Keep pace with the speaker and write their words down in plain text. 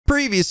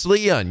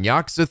Previously on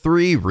Yakuza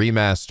 3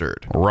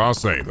 Remastered.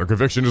 Arase, their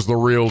conviction is the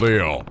real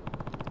deal.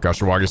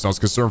 Kashiwagi-san's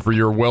concern for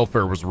your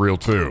welfare was real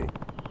too.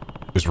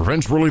 Is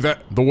revenge really the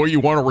way you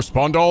want to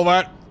respond to all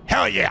that?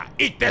 Hell yeah,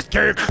 eat this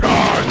cake!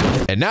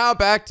 And now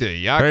back to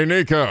Yakuza. Hey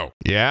Nico.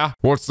 Yeah?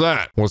 What's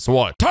that? What's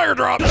what? Tire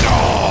drop!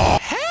 Oh!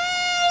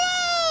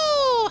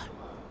 Hello!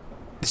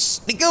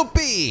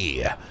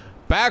 NicoB!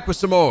 Back with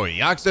some more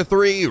Yakuza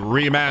 3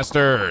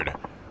 Remastered.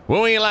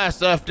 When we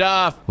last left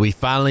off, we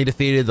finally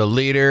defeated the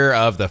leader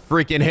of the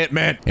freaking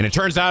hitmen. And it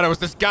turns out it was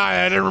this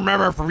guy I didn't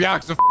remember from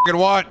Yakuza fucking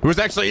 1, who was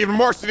actually even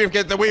more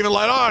significant than we even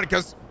let on,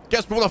 because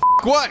guess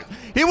what?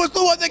 He was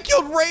the one that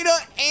killed Reina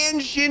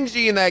and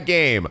Shinji in that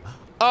game.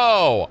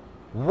 Oh,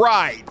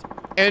 right.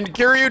 And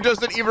Kiryu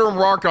doesn't even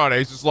remark on it.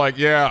 He's just like,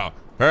 yeah,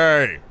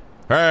 hey,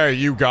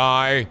 you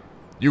guy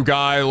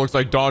looks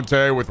like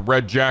Dante with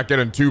red jacket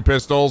and 2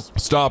 pistols.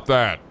 Stop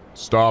that.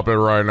 Stop it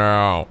right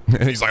now.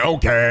 And he's like,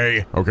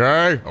 okay. And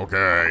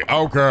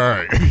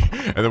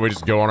then we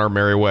just go on our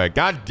merry way.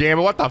 God damn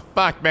it, what the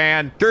fuck,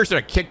 man? Kiryu should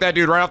have kicked that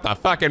dude right off the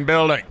fucking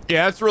building.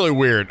 Yeah, that's really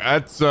weird.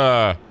 That's,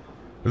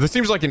 this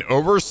seems like an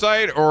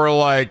oversight, or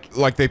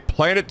like they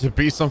planned it to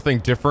be something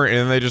different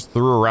and then they just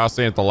threw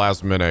Arase at the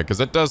last minute.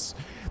 Because it does,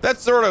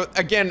 that's sort of,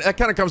 again, that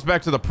kind of comes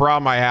back to the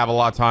problem I have a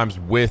lot of times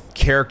with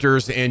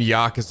characters in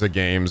Yakuza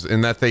games,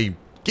 in that they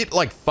get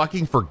like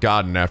fucking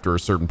forgotten after a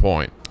certain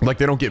point. Like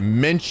they don't get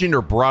mentioned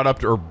or brought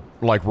up or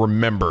like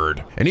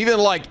remembered. And even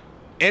like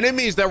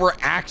enemies that were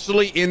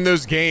actually in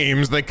those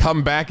games, they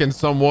come back in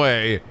some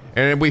way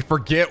and we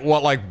forget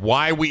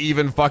why we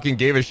even fucking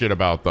gave a shit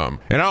about them.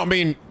 And I don't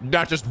mean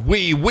not just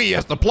we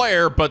as the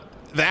player, but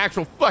the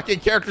actual fucking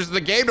characters in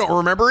the game don't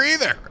remember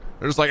either.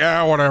 They're just like,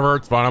 whatever,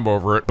 it's fine, I'm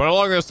over it. But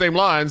along those same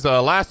lines,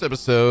 last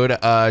episode,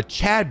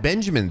 Chad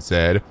Benjamin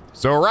said,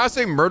 so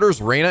Arase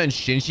murders Reina and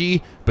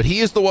Shinji, but he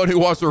is the one who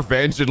wants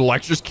revenge and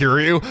lectures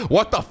Kiryu?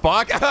 What the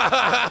fuck?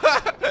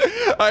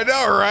 I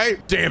know, right?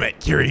 Damn it,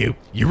 Kiryu,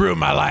 you ruined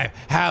my life.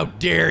 How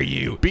dare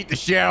you beat the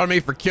shit out of me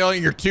for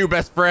killing your 2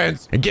 best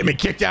friends and get me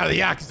kicked out of the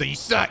Yakuza. You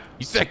suck,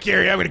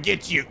 Kiryu, I'm gonna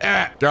get you.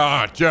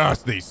 God,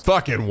 just these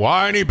fucking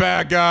whiny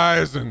bad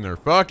guys and their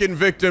fucking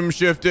victim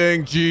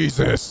shifting.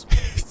 Jesus.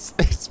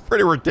 It's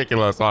pretty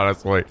ridiculous,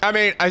 honestly. I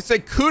mean, I say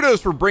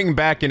kudos for bringing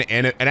back and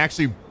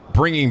actually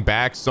bringing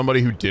back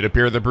somebody who did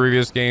appear in the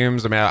previous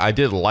games. I mean, I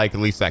did like at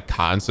least that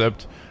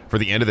concept for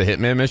the end of the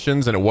Hitman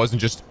missions, and it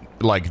wasn't just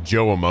like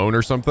Joe Amone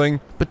or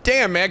something. But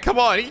damn, man, come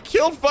on. He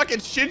killed fucking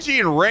Shinji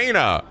and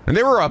Reina, and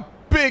they were a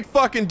big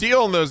fucking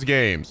deal in those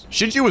games.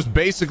 Shinji was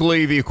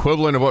basically the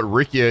equivalent of what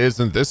Rikia is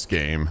in this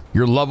game.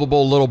 Your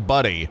lovable little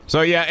buddy.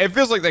 So yeah, it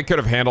feels like they could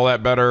have handled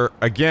that better.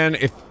 Again,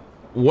 if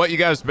what you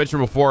guys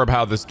mentioned before about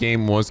how this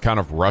game was kind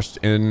of rushed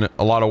in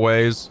a lot of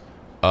ways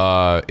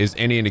is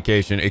any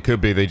indication, it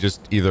could be they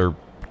just either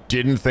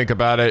didn't think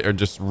about it or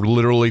just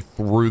literally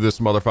threw this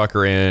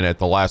motherfucker in at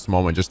the last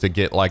moment just to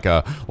get like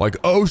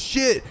oh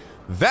shit,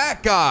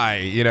 that guy,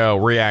 you know,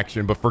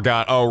 reaction, but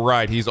forgot, oh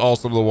right, he's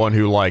also the one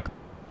who like,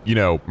 you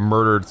know,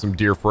 murdered some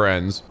dear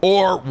friends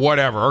or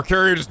whatever. Or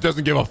Kiryu just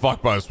doesn't give a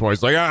fuck by this point.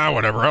 He's like,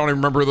 whatever. I don't even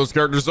remember who those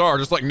characters are.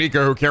 Just like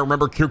Nico, who can't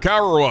remember who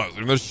Kamurocho was,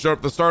 even though she showed up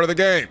at the start of the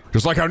game.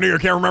 Just like how Nico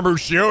can't remember who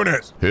Shion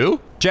is. Who?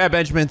 Chad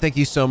Benjamin, thank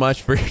you so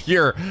much for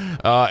your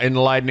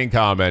enlightening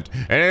comment.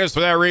 And it is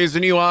for that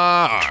reason you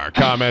are our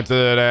comment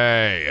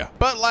today.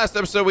 But last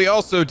episode, we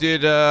also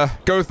did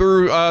go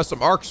through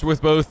some arcs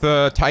with both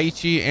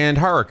Taichi and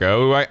Haruka,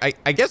 who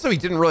I guess we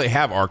didn't really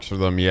have arcs for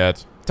them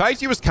yet.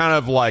 Taichi was kind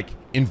of like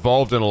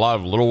involved in a lot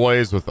of little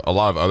ways with a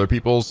lot of other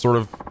people's sort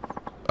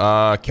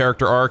of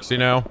character arcs, you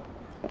know,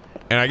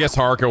 and I guess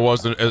Haruka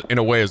was in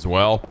a way as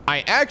well.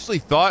 I actually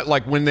thought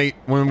like when we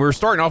were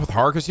starting off with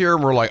Haruka's here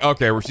and we're like,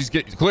 okay,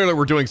 clearly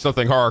we're doing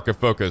something Haruka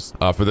focused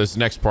for this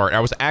next part. I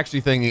was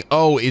actually thinking,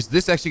 oh, is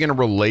this actually going to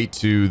relate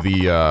to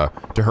the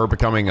to her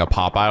becoming a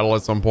pop idol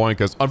at some point?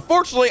 Because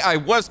unfortunately I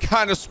was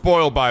kind of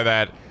spoiled by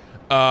that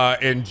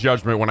in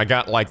Judgment when I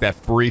got like that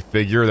free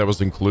figure that was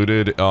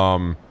included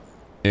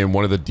in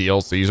one of the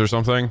DLCs or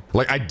something.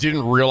 Like I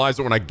didn't realize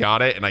it when I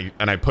got it, and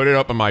I put it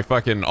up in my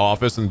fucking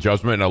office in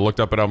Judgment, and I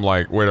looked up and I'm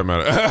like, wait a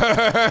minute.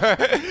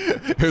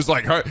 It was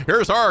like,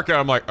 here's Haruka.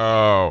 I'm like,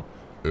 oh,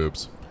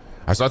 oops.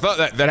 So I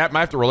thought that might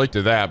have to relate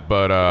to that,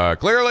 but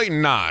clearly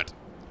not.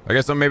 I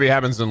guess that maybe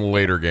happens in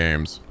later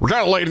games. We're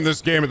kind of late in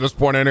this game at this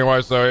point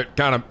anyway, so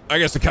I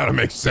guess it kind of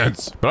makes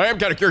sense. But I am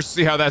kind of curious to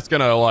see how that's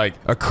gonna like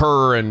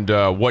occur and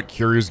what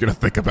Kiryu's gonna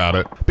think about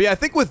it. But yeah, I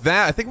think with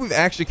that, I think we've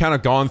actually kind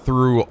of gone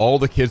through all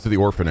the kids of the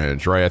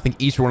orphanage, right? I think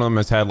each one of them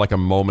has had like a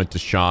moment to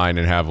shine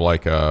and have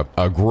like a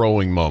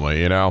growing moment,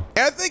 you know?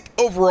 And I think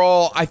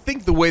overall, I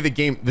think the way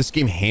this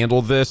game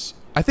handled this,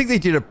 I think they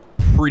did a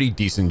pretty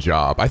decent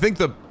job. I think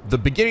the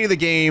beginning of the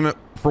game,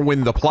 for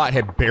when the plot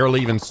had barely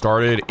even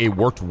started, it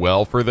worked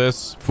well for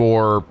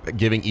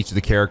giving each of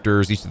the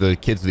characters, each of the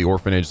kids of the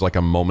orphanage, like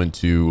a moment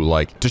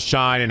to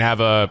shine and have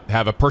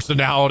a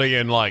personality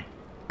and like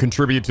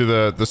contribute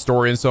to the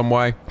story in some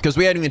way, because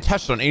we hadn't even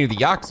touched on any of the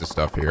Yakuza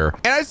stuff here.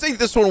 And I think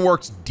this one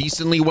works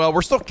decently well.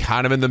 We're still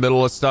kind of in the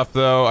middle of stuff,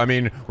 though. I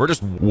mean, we're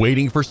just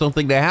waiting for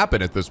something to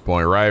happen at this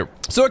point, right?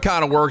 So it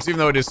kind of works, even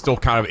though it is still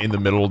kind of in the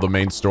middle of the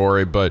main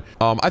story. But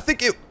I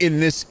think in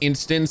this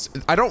instance,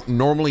 I don't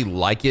normally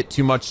like it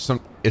too much,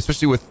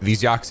 especially with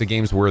these Yakuza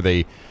games where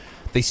they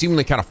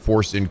seemingly kind of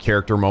force in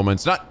character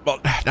moments,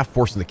 not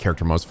forcing the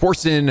character moments,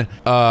 force in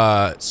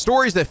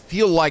stories that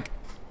feel like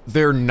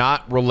they're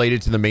not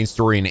related to the main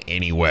story in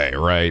any way,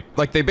 right?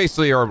 Like they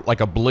basically are like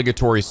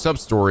obligatory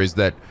sub-stories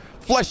that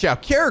flesh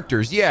out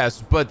characters,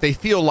 yes, but they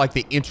feel like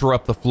they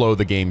interrupt the flow of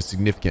the game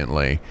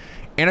significantly.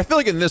 And I feel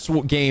like in this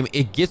game,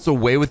 it gets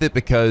away with it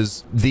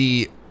because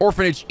the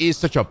orphanage is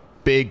such a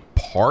big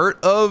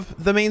part of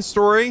the main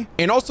story,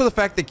 and also the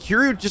fact that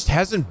Kiryu just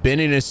hasn't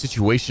been in a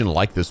situation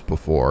like this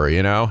before,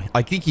 you know?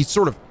 I think he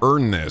sort of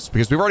earned this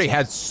because we've already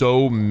had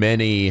so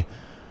many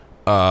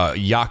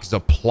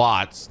Yakuza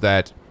plots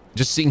that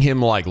just seeing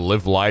him like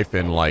live life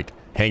and like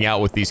hang out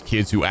with these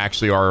kids who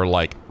actually are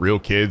like real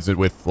kids and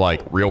with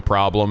like real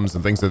problems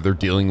and things that they're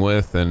dealing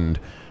with, and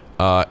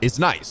it's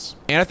nice.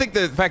 And I think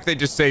the fact they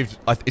just saved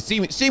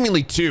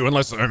seemingly 2,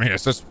 unless, I mean,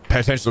 it's just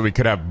potentially we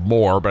could have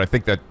more, but I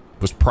think that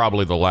was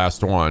probably the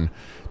last one.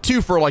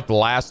 2 for like the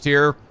last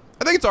tier.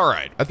 I think it's all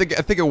right. I think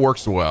it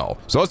works well.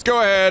 So let's go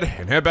ahead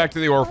and head back to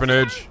the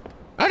orphanage.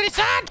 I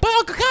decide, but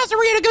Uncle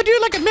Kazuma to go do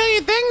like a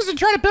million things and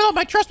try to build up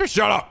my trust.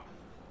 Shut up!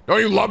 Don't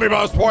you love me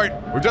by this point?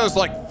 We've done this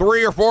like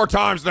 3 or 4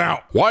 times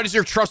now. Why does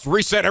your trust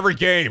reset every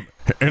game?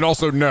 And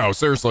also, no,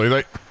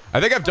 seriously,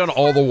 I think I've done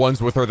all the ones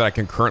with her that I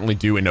can currently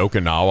do in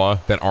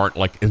Okinawa that aren't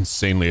like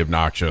insanely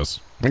obnoxious.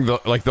 I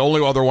think the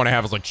only other one I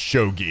have is like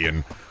Shogi,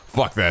 and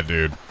fuck that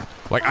dude.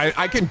 Like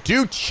I can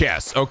do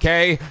chess,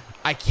 okay?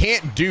 I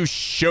can't do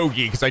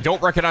shogi because I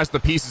don't recognize the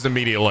pieces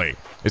immediately.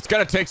 It's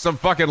gonna take some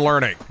fucking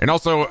learning. And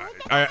also,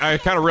 I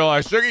kind of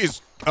realized shogi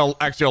is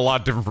actually a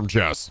lot different from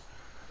chess.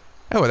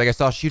 Oh, I think I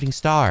saw a shooting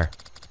star.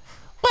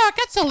 Well, it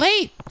got so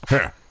late.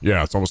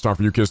 Yeah, it's almost time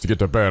for you kids to get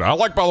to bed. I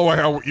like, by the way,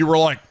 how you were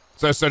like,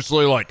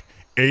 essentially like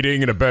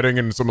aiding and abetting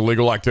in some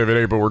illegal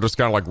activity, but we're just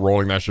kind of like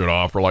rolling that shit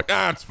off. We're like,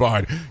 it's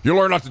fine. You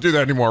learn not to do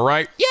that anymore,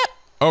 right? Yep.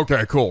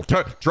 Okay, cool.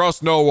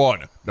 Trust no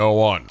one. No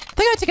one. I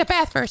think I'll take a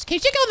bath first. Can you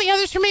check on the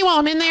others for me while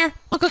I'm in there,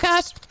 Uncle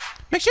Kaz?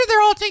 Make sure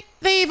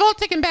they've all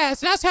taken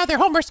baths, and ask how their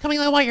homework's coming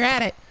along while you're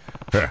at it.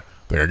 Think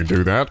I can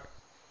do that?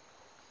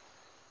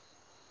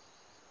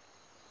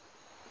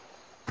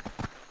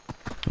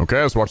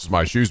 Okay, let's watch as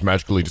my shoes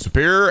magically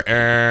disappear,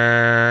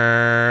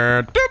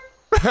 and...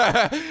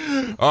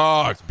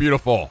 Oh, it's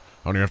beautiful.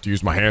 I don't even have to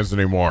use my hands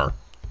anymore.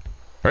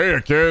 Hey,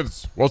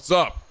 kids. What's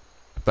up?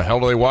 What the hell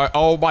do they watch?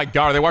 Oh my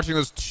god, are they watching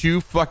those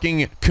 2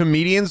 fucking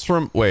comedians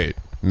from... Wait,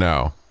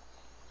 no.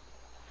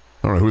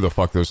 I don't know who the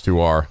fuck those 2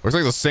 are. Looks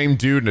like the same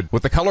dude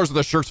with the colors of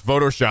the shirts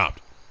photoshopped.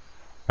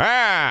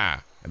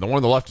 And the one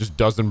on the left just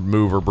doesn't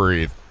move or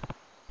breathe.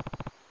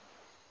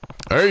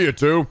 Hey, you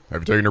 2.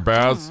 Have you taken your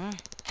baths?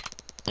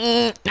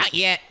 Not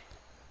yet.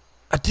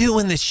 I do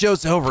when this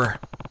show's over.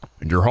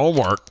 And your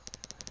homework?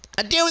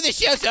 I do when this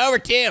show's over,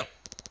 too.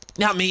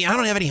 Not me. I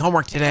don't have any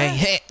homework today.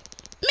 Hey.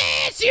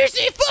 Man,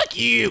 seriously, fuck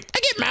you. I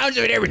get mounds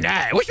of it every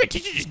night. I wish my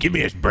teacher just give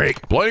me this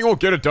break. Blading won't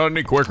get it done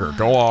any quicker.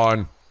 Go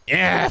on.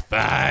 Yeah,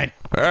 fine.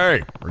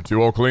 Hey, are you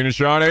 2 all clean and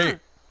shiny?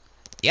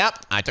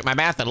 Yep, I took my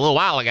bath a little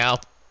while ago.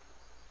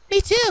 Me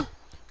too.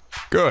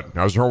 Good.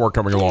 How's your homework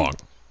coming along?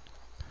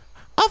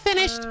 All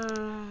finished.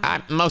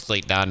 I'm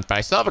mostly done, but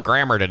I still have a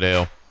grammar to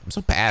do. I'm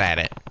so bad at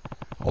it.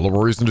 All the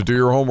more reason to do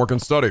your homework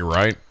and study,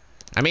 right?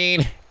 I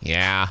mean,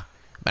 yeah,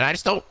 but I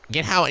just don't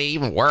get how it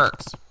even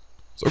works.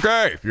 It's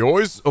okay. If you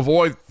always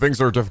avoid things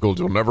that are difficult,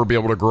 you'll never be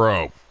able to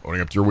grow.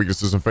 Owning up to your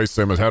weaknesses and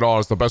facing them head on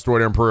is the best way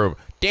to improve.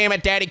 Damn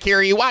it, Daddy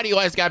Kiryu, why do you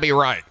always gotta be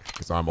right?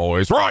 Because I'm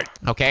always right.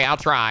 Okay, I'll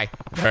try.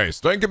 Hey,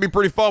 staying can be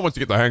pretty fun once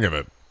you get the hang of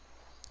it.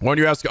 Why don't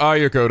you ask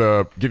Ayako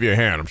to give you a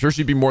hand? I'm sure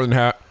she'd be more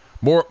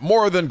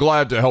than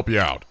glad to help you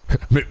out.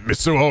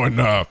 Mitsuo and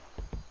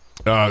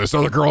this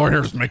other girl in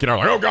here is making out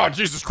like, oh god,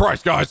 Jesus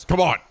Christ, guys, come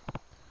on.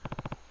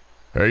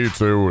 Hey, you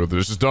 2,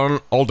 this is done,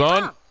 all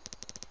done?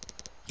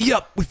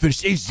 Yep, we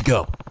finished ages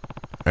ago.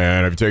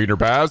 And have you taken your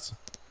baths?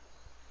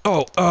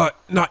 Oh,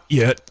 not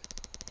yet.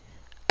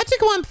 I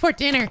took one before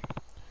dinner.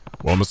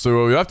 Well,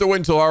 Mitsuo, you have to wait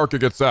until Haruka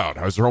gets out.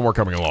 How's your homework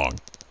coming along?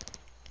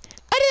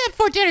 I did that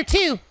before dinner,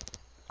 too.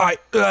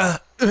 Oh,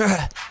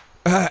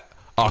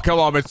 come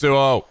on,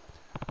 Mitsuo.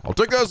 I'll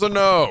take that as a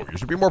no. You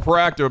should be more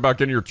proactive about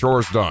getting your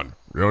chores done.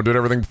 Ryo did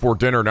everything before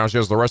dinner. Now she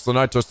has the rest of the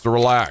night just to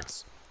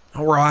relax.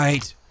 All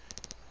right.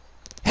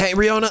 Hey,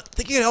 Riona,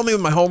 think you can help me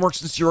with my homework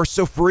since you're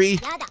so free?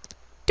 Do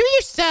it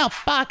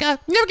yourself, Baka.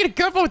 You never get a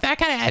girlfriend with that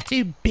kind of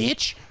attitude,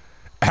 bitch.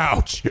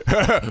 Ouch.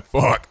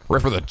 Fuck.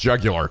 Right for the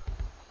jugular.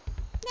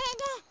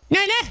 Nah.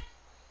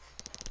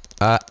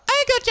 I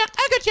go, John.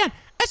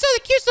 I saw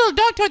the cutest little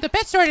dog toy at the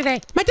pet store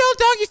today. My old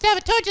dog used to have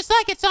a toy just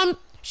like it, so I'm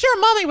sure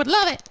Mommy would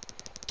love it.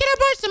 Can I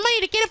borrow some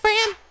money to get it for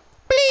him?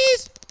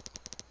 Please?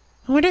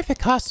 I wonder if it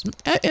costs,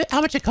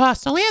 how much it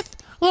costs. I only have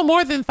a little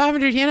more than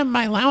 500 yen of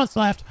my allowance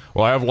left.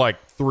 Well, I have like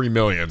 3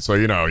 million, so,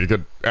 you know, you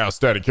could ask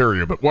Daddy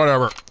Kiryu, but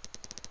whatever.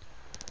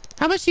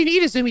 How much do you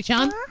need,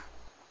 Azumi-chan?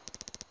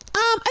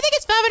 I think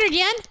it's 500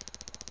 yen.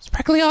 It's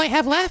practically all I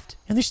have left.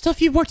 And there's still a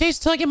few more days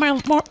until I get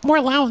my more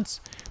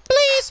allowance.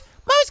 Please!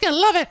 Mom's gonna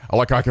love it.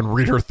 I can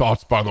read her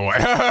thoughts, by the way.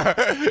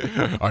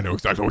 I know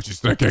exactly what she's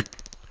thinking.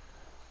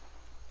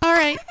 All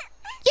right.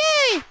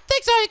 Yay!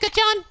 Thanks,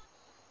 Haruka-chan.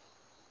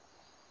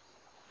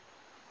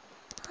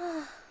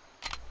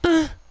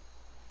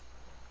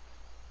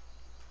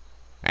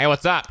 Hey,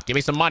 what's up? Give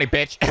me some money,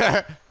 bitch.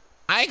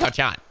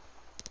 Aiko-chan.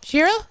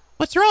 Shiro?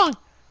 What's wrong?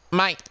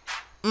 My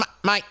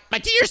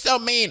teacher's so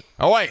mean.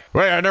 Oh, wait,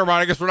 never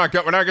mind. I guess we're not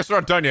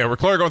done yet. We're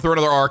clearly going through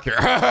another arc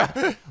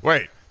here.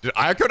 Wait, did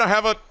Ayako not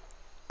have a...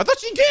 I thought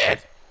she did.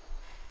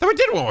 I thought we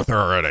did one with her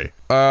already.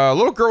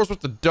 Little girl was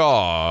with the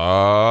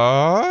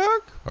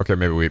dog. Okay,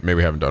 maybe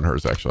we haven't done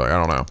hers, actually. I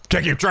don't know.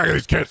 Can't keep track of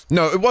these kids.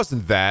 No, it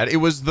wasn't that. It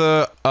was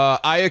the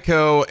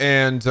Ayako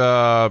and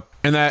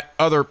that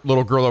other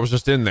little girl that was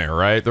just in there,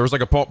 right? There was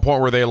like a point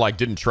where they like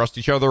didn't trust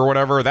each other or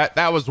whatever.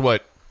 That was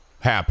what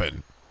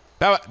happened.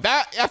 I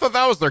thought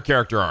that was their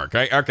character arc.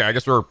 Okay, I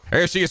guess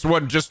she just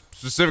wasn't just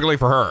specifically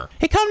for her.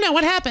 Hey, calm down.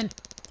 What happened?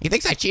 He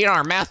thinks I cheated on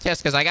our math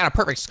test because I got a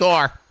perfect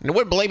score. And he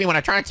wouldn't believe me when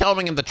I tried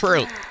telling him the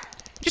truth.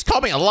 He just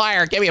called me a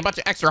liar and gave me a bunch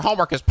of extra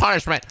homework as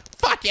punishment.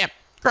 Fuck him.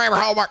 Grammar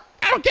homework.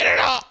 I don't get it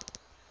all.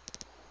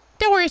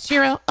 Don't worry,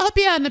 Shiro. I'll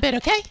be out in a bit,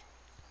 okay?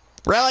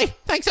 Really?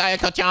 Thanks,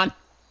 Ayako-chan.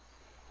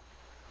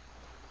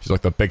 She's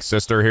like the big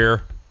sister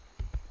here.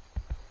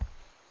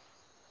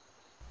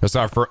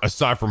 Aside from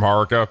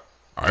Haruka.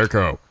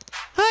 Ayako.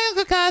 Hi,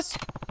 Uncle Kaz.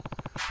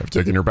 Have you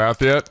taken your bath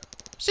yet?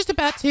 Just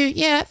about to.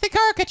 Yeah, I think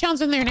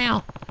Haruka-chan's in there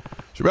now.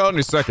 She'll be out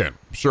any second.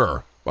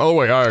 Sure. By the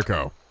way,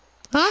 Ayako.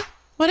 Huh?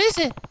 What is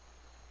it?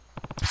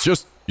 It's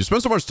just, you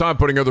spend so much time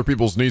putting other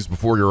people's needs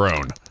before your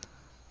own.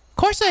 Of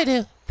course I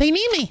do. They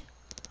need me.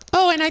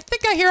 Oh, and I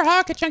think I hear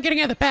Haruka-chan getting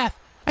out of the bath.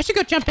 I should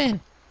go jump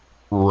in.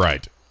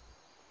 Right.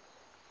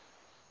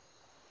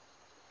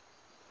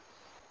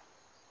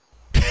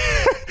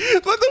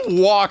 Let them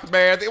walk,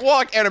 man. The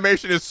walk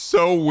animation is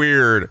so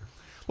weird.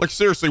 Like,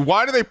 seriously,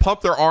 why do they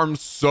pump their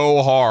arms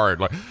so hard?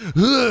 Like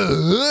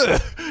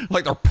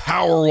they're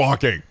power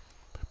walking,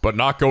 but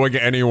not going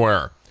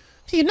anywhere.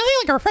 See, nothing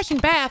like a refreshing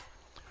bath.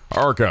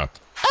 Haruka.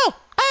 Oh,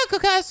 Ayako,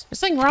 Kaz. Is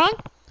something wrong?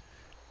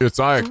 It's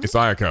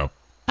Ayako.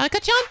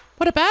 Ayako-chan?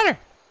 What about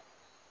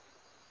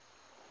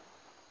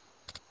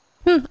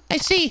her? I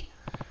see.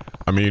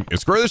 I mean,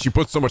 it's great that she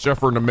puts so much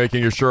effort into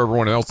making sure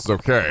everyone else is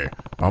okay.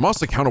 But I'm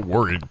also kind of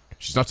worried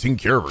she's not taking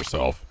care of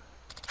herself.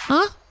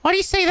 Huh? Why do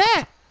you say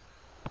that?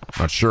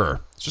 Not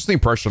sure. It's just the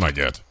impression I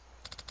get.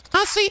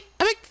 Honestly,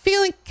 I'm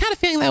kind of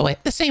feeling that way,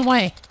 the same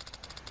way.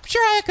 I'm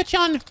sure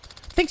Ayako-chan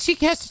thinks she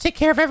has to take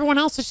care of everyone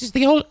else as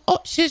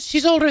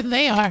she's older than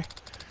they are.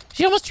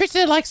 She almost treats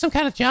it like some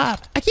kind of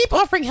job. I keep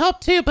offering help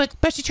too, but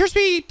she turns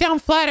me down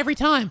flat every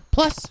time.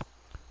 Plus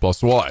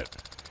what?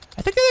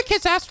 I think the other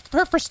kids ask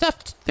her for stuff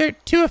they're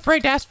too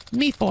afraid to ask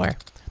me for.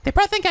 They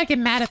probably think I get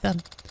mad at them.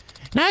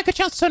 And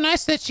Ayako-chan's so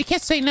nice that she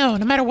can't say no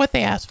matter what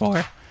they ask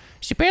for.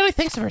 She barely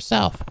thinks of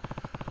herself.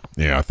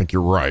 Yeah, I think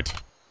you're right.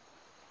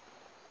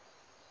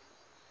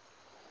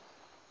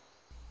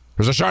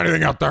 There's a shiny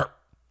thing out there.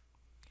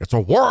 It's a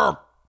worm.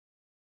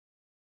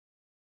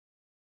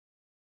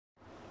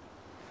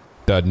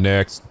 The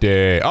next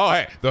day. Oh,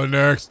 hey, the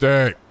next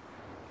day.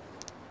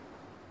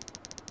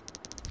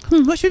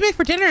 What should we make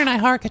for dinner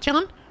tonight,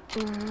 Haruka-chan?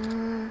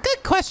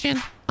 Good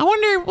question. I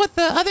wonder what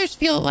the others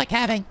feel like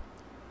having.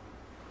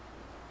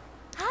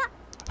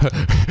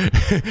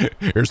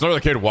 Here's another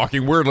kid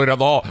walking weirdly down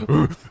the hall.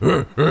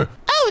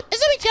 Oh,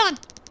 Azumi-chan!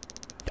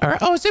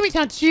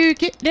 Azumi-chan, did you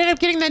end up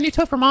getting that new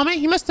toy for Mommy?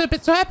 He must have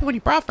been so happy when you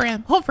brought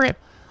home for him.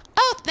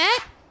 Oh,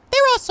 that? They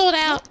were all sold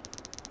out.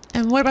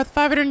 And what about the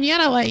 500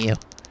 yen I let you? Me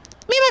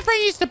and my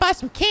friend used to buy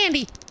some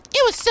candy.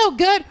 It was so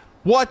good.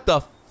 What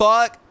the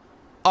fuck?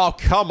 Oh,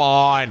 come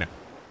on.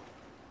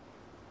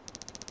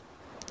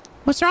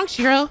 What's wrong,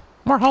 Shiro?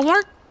 More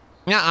homework?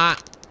 I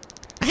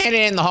handed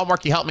in the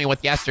homework you helped me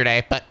with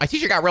yesterday, but my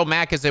teacher got real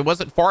mad because it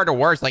wasn't 400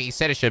 words like he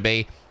said it should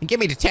be. And give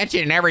me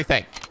detention and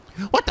everything.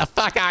 What the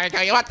fuck,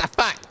 Ayako? What the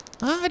fuck?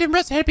 I didn't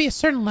realize it had to be a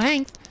certain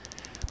length.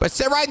 But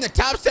sit right in the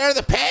top center of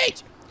the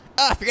page.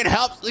 If you're gonna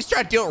help, at least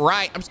try to do it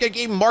right. I'm just gonna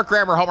give you more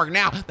grammar homework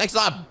now. Thanks a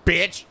lot,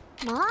 bitch.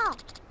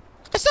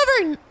 It's not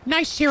very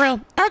nice,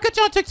 Shiro.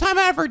 Haruka-chan took time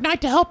out of her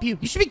night to help you.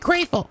 You should be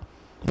grateful.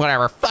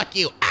 Whatever, fuck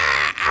you.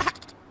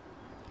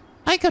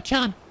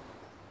 Aiko-chan.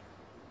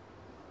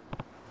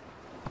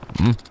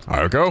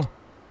 Ayako?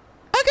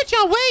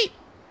 Haruka-chan, wait!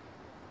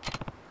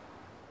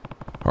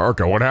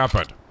 Haruka, what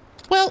happened?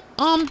 Well,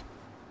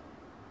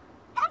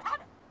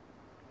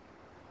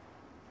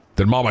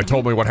 Then Mama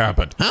told me what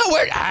happened.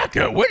 Where's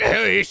Ayako? Where the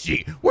hell is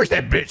she? Where's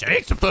that bitch? I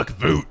need some fucking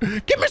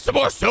food. Give me some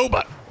more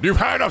soba. You've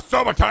had enough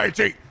soba,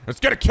 Taichi. It's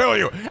gonna kill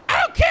you.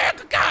 I don't care,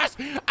 guys.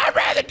 I'd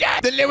rather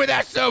die than live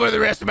without soba the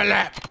rest of my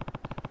life.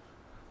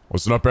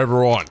 Listen up,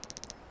 everyone.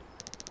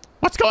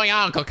 What's going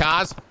on, Uncle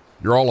Kaz?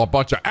 You're all a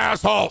bunch of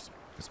assholes.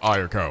 It's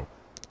Ayako.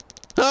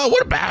 Oh,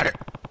 what about it?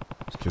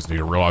 Kids need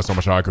to realize how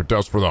much Ayako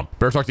does for them.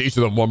 Better talk to each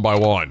of them one by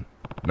one.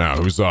 Now,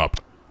 who's up?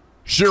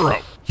 Shiro,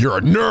 you're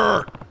a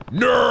nerd!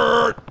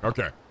 Nerd!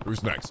 Okay,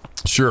 who's next?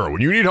 Shiro,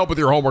 when you need help with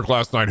your homework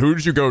last night, who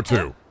did you go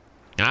to?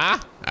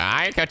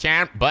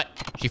 Ayako-chan, but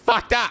she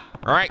fucked up,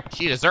 all right?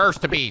 She deserves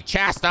to be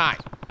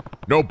chastised.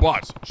 No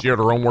buts. She had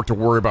her own work to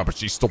worry about, but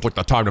she still took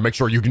the time to make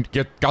sure you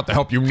got the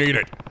help you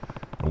needed.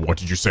 And what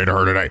did you say to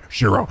her today?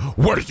 Shiro,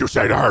 what did you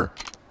say to her?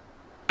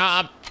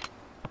 I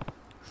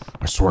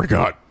swear to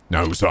God.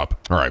 Now who's up?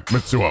 All right,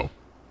 Mitsuo.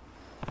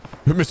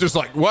 Mitsuo's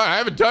like, what? I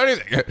haven't done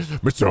anything.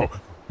 Mitsuo,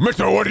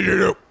 what did you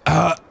do?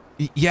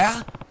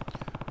 Yeah?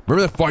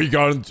 Remember that fight you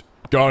got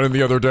in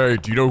the other day?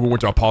 Do you know who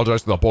went to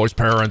apologize to the boy's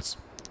parents?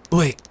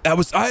 Wait, that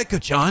was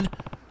Ayako-chan?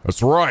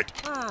 That's right.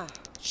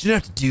 She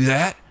didn't have to do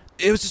that.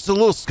 It was just a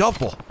little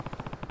scuffle.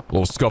 A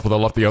little scuffle that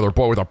left the other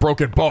boy with a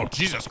broken bone.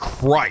 Jesus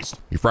Christ.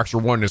 He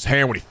fractured one in his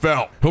hand when he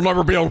fell. He'll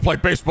never be able to play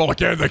baseball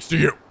again thanks to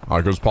you.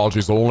 Ayako's apology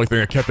is the only thing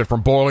that kept it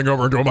from boiling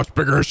over into a much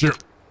bigger issue.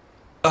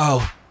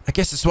 Oh, I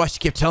guess that's why she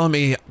kept telling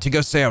me to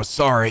go say I was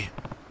sorry.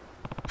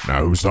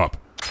 Now who's up?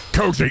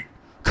 Koji!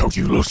 Koji,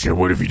 you little shit,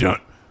 what have you done?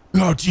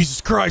 Oh,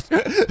 Jesus Christ.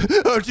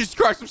 Oh, Jesus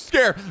Christ, I'm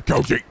scared.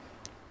 Koji!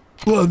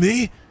 What,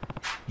 me?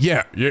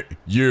 Yeah,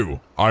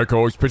 you. Ayako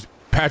always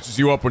patches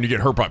you up when you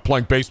get hurt by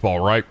playing baseball,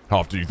 right?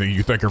 How often do you think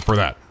you thank her for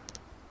that?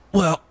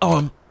 Well,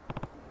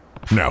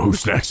 Now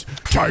who's next?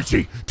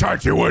 Taichi,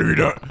 what have you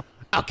done?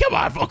 Oh, come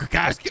on, Vocal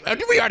guys.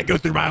 We ought to go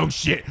through my own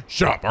shit.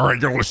 Shut up, all right?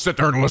 You're gonna sit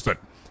there and listen.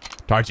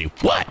 Taichi,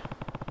 What?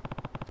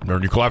 remember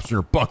when you collapsed from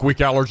your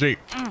buckwheat allergy?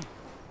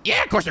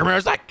 Yeah, of course I remember. It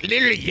was like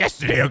literally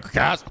yesterday, Uncle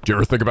Kaz. Did you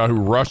ever think about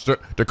who rushed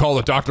to call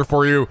the doctor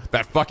for you?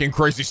 That fucking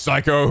crazy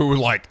psycho who was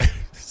like,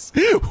 this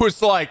kid's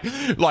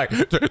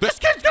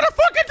gonna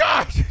fucking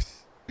die!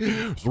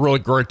 It was a really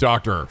great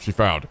doctor she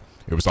found.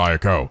 It was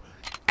Ayako.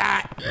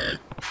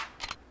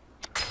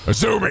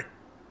 Azumi!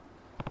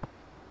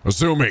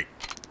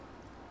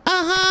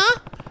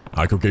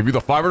 Ayako gave you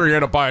the 500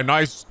 yen to buy a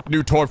nice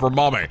new toy for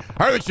mommy.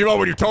 How did she know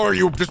when you told her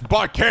you just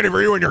bought candy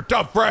for you and your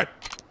dumb friend?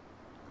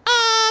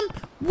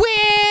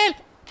 Well...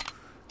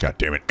 God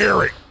damn it.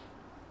 Eerie!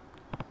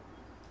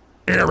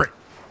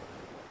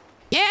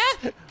 Yeah?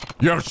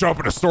 You haven't shown up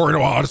at a store in a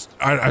while.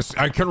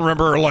 I couldn't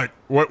remember, like,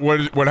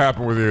 what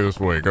happened with you this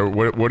week.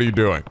 What are you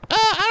doing?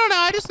 I don't know.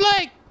 I just,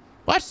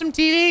 watch some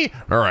TV.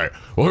 All right.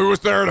 Well, who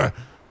was there to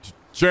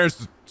change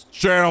the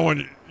channel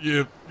when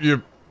you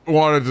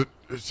wanted to...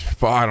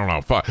 I don't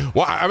know. Fine.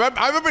 Well, I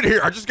haven't been here.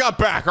 I just got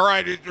back, all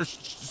right?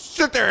 Just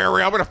sit there,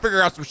 Ari. I'm going to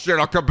figure out some shit.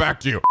 I'll come back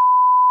to you.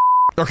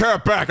 Okay,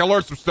 I'm back. I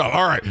learned some stuff.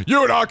 All right.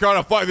 You and I got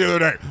a fight the other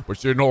day, but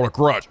she didn't hold a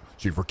grudge.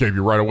 She forgave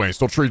you right away and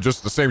still treated you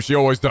just the same she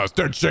always does,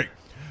 didn't she?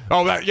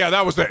 Oh,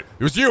 that was it.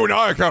 It was you and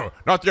Ayako,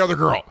 not the other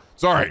girl.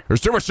 Sorry. There's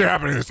too much shit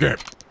happening in this game.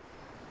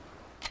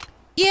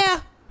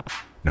 Yeah.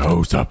 Now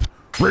who's up?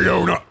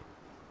 Riona.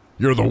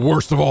 You're the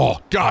worst of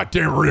all. God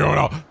damn,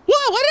 Riona.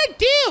 What? What did I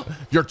do?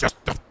 You're just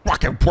the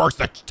fucking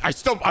worst. I'm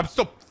still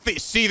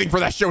seething for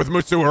that shit with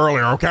Mutsu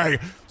earlier, okay?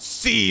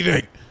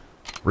 Seething.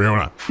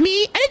 Riona.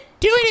 Me? I didn't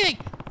do anything.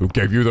 Who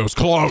gave you those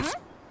clothes?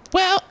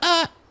 Well,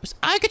 it was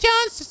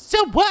Ayako-chan's,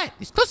 so what?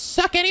 These clothes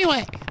suck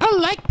anyway. I don't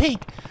like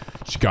pink.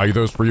 She got you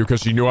those for you because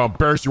she knew how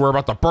embarrassed you were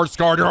about the burn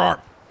scar on your arm.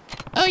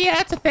 Oh, yeah,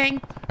 that's a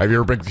thing. Have you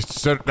ever been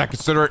that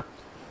considerate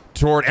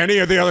toward any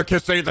of the other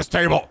kids sitting at this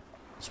table?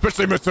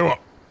 Especially Mitsuo.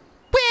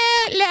 Well,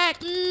 I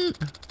don't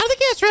think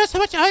you guys realize how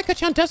much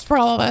Ayako-chan does for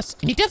all of us,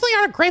 and you definitely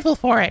aren't grateful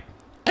for it.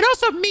 And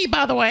also me,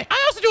 by the way.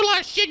 I also do a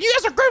lot of shit. You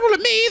guys aren't grateful to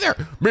me either.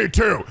 Me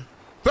too.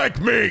 Thank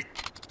me.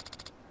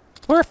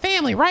 We're a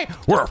family, right?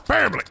 We're a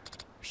family.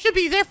 Should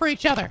be there for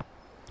each other.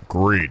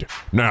 Agreed.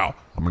 Now,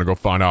 I'm gonna go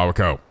find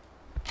Ayako.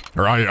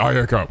 Or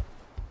Ayako.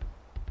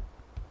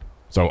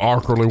 So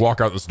awkwardly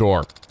walk out this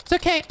door. It's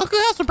okay. Uncle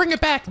House will bring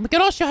it back, and we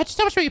can all show just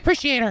how much we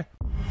appreciate her.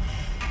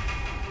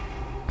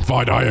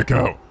 Find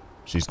Ayako.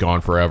 She's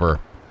gone forever.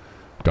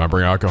 Gotta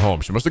bring Ayako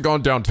home. She must have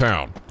gone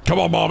downtown. Come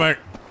on, mommy.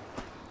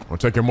 Wanna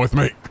take him with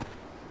me?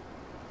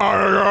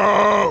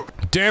 Ayako!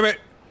 Damn it.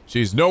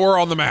 She's nowhere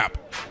on the map.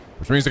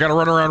 Which means I gotta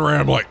run around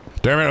rambling.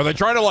 Damn it, are they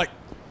trying to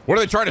what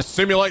are they trying to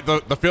simulate the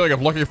feeling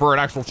of looking for an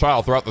actual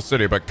child throughout the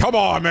city? But come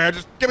on, man,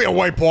 just give me a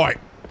waypoint.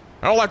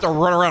 I don't like to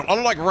run around. I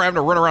don't like having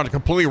to run around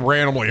completely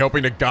randomly,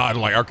 hoping to God,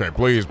 okay,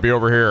 please be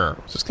over here.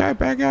 Is this guy a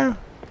bad guy?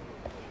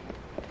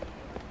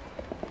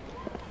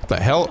 What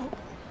the hell?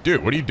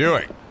 Dude, what are you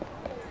doing?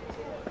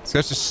 This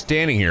guy's just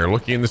standing here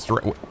looking in this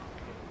direction.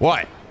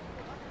 What?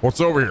 What's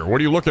over here? What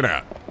are you looking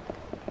at?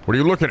 What are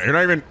you looking at?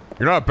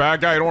 You're not a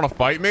bad guy. You don't want to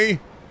fight me?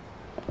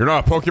 You're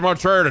not a Pokemon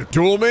trainer to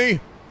duel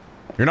me?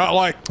 You're not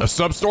like a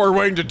sub-story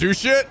waiting to do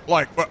shit?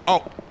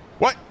 Oh,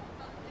 what?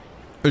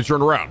 They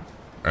turn around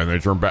and they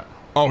turn back.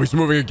 Oh, he's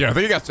moving again. I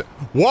think he got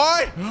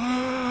what?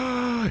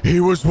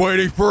 He was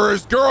waiting for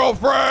his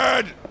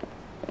girlfriend.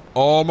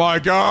 Oh my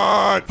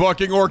God.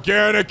 Fucking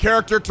organic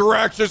character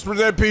interactions with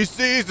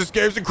NPCs. This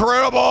game's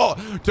incredible.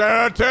 10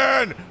 out of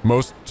 10.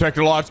 Most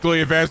technologically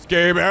advanced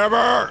game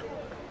ever.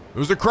 It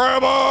was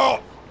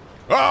incredible.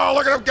 Oh,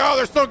 look at them go.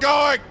 They're still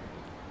going.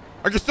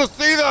 I can still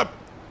see them.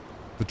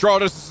 The draw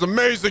distance is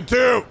amazing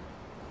too.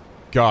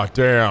 God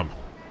damn.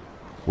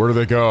 Where do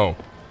they go?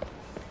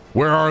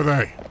 Where are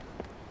they?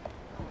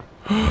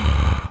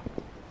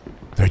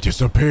 They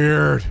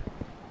disappeared.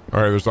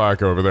 All right, there's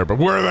Ayako over there, but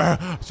where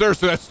the...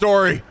 Seriously, that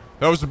story.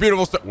 That was a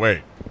beautiful stuff.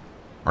 Wait.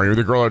 Are you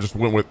the girl I just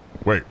went with?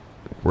 Wait.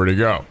 Where'd he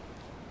go?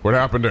 What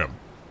happened to him?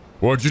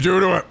 What'd you do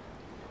to him?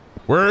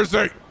 Where is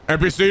he?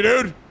 NPC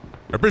dude?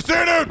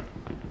 NPC dude?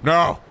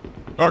 No.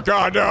 Oh,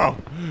 God, no.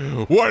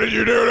 What did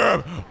you do to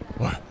him?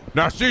 What?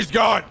 Now she's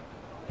gone.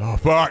 Oh,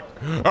 fuck.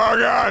 Oh,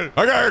 God.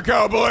 I gotta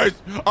call the police.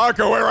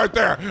 Ayako, wait right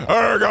there.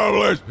 I gotta call the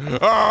police.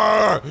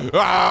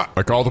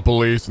 I called the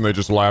police and they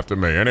just laughed at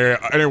me.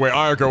 Anyway,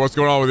 Ayako, what's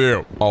going on with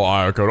you? Oh,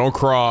 Ayako, don't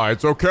cry.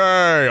 It's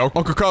okay.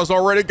 Uncle Kaz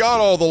already got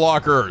all the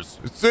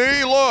lockers.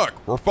 See? Look.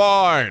 We're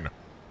fine.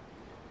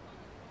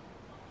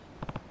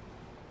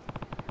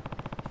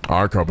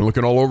 Ayako, I've been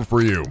looking all over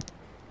for you.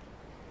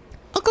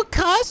 Uncle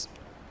Kaz?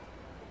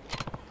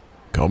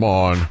 Come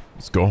on.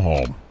 Let's go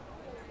home.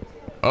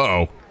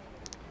 Uh-oh.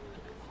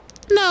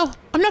 No,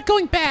 I'm not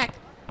going back.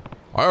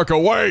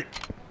 Ayako, wait!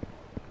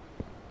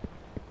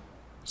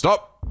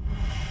 Stop!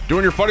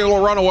 Doing your funny little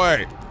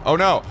runaway. Oh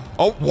no.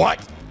 Oh, what?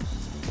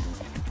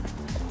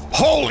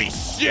 Holy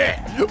shit!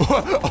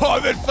 Oh,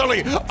 then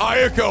suddenly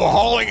Ayako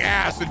hauling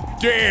ass and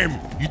damn,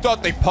 you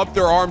thought they pumped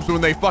their arms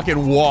when they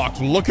fucking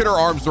walked. Look at her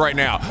arms right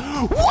now.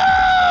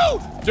 Woo!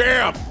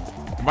 Damn!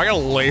 Am I gonna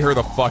lay her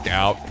the fuck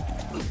out?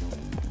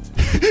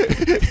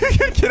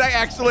 Can I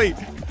actually?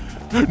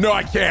 No,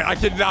 I can't. I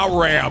cannot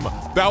ram.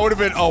 That would have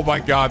been, oh my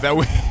God, that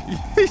would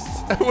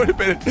have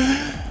been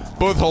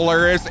both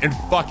hilarious and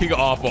fucking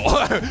awful.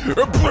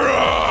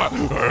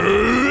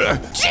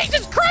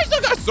 Jesus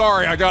Christ!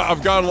 Sorry, I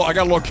got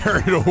a little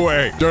carried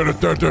away.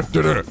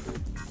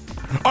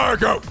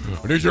 Ayako,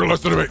 I need you to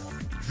listen to me.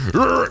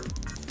 No,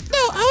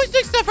 I always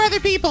do stuff for other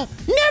people.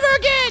 Never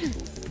again!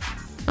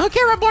 I don't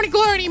care about Morning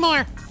Glory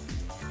anymore.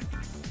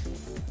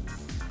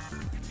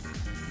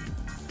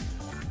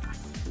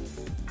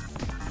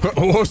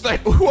 What was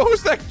that? What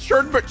was that?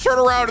 Turn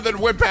around and then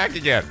went back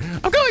again.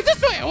 I'm going this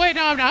way. Wait,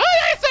 no, I'm not. Oh,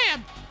 yes, I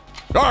am.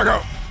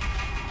 Ayako.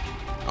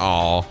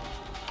 Aw.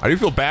 I do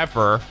feel bad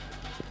for her.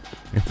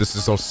 If this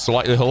is so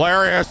slightly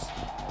hilarious.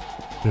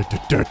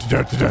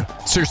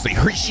 Seriously,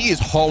 she is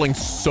hauling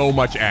so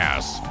much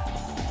ass.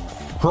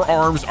 Her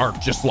arms are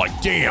just like,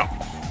 damn.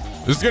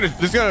 This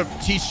is gonna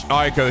teach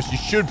Ayako that she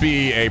should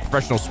be a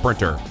professional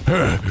sprinter.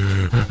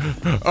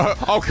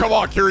 Oh, come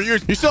on,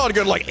 Kiryu. You still had a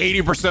good like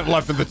 80%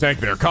 left in the tank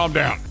there. Calm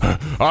down.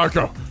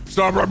 Ayako,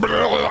 stop.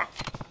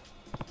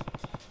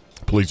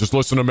 Please just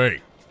listen to me.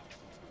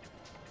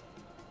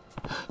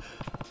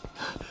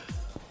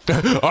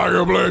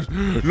 Ayako,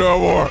 please. No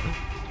more.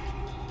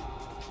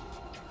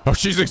 Oh,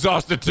 she's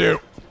exhausted too.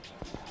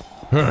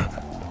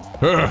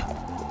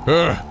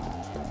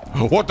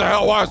 What the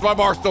hell? Why is my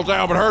bar still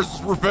down, but hers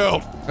is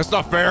refilled? That's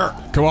not fair.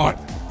 Come on.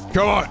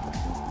 Come on.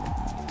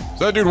 Is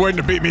that dude waiting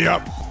to beat me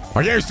up?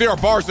 I can't even see our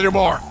bars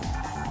anymore.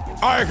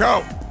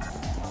 Ayako,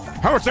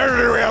 how much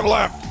energy do we have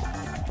left?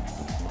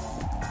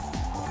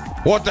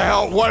 What the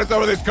hell? What is up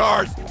with these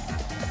cars?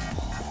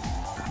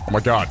 Oh my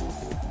God.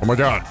 Oh my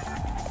God.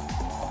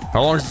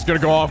 How long is this gonna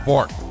go on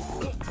for?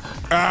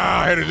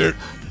 Ah, I hit it, dude.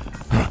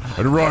 I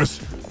didn't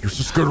realize you're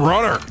such a good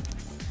runner.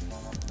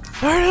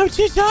 All right, I'm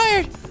too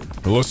tired.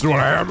 Listen to what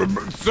I have to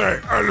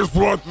say. I just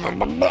want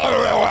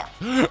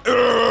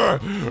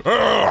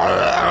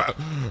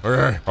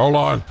Okay, hold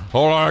on.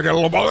 I got a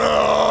little...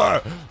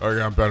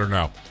 Okay, I'm better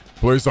now.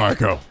 Please,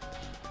 Ayako.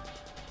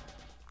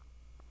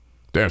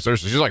 Damn,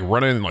 seriously, she's like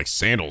running in like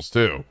sandals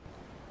too.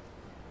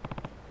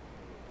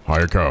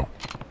 Ayako,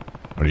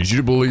 I need you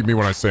to believe me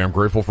when I say I'm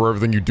grateful for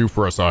everything you do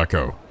for us,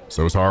 Ayako.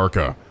 So is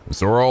Haruka, and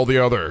so are all the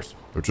others.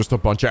 They're just a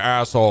bunch of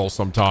assholes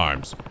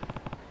sometimes.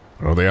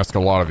 I know they ask a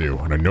lot of you,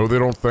 and I know they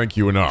don't thank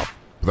you enough.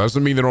 But that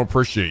doesn't mean they don't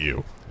appreciate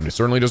you. And it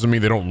certainly doesn't mean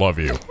they don't love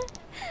you.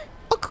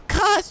 Uncle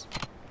Kaz.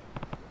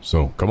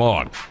 So, come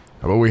on.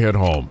 How about we head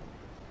home?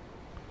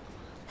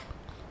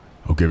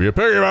 I'll give you a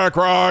piggyback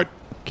ride.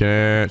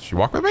 Can she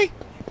walk with me?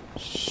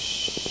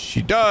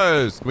 She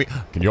does.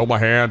 Can you hold my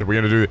hand? Are we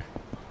gonna do it?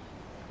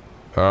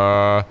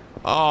 Oh,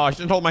 she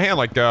didn't hold my hand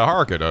like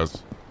Haruka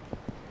does.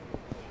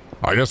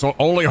 I guess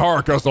only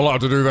Haruka's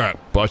allowed to do that.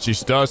 But she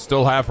does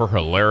still have her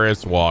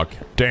hilarious walk.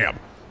 Damn.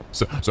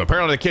 So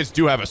apparently the kids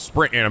do have a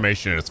sprint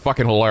animation and it's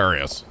fucking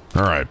hilarious.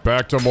 All right,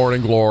 back to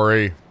Morning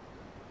Glory.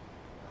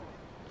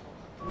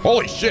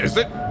 Holy shit, is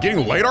it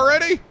getting late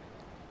already?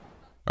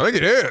 I think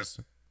it is.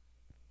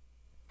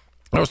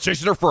 I was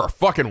chasing her for a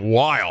fucking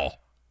while.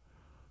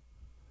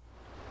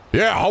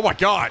 Yeah, oh my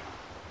God.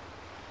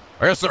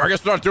 I guess we're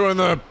not doing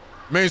the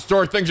main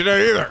story thing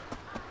today either.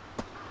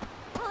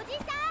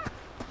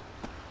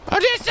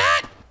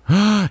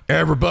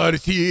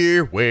 Everybody's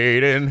here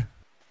waiting.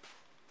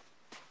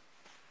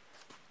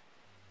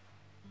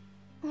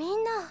 み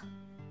んな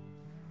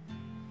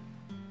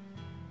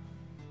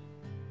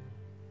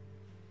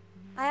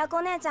綾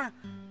子姉ちゃん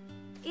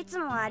いつ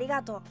もあり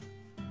がとう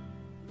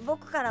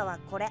僕からは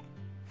これん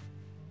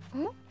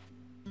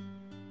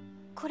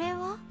これ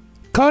は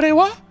これ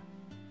は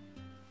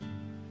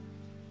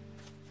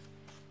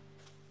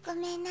ご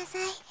めんなさ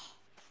い。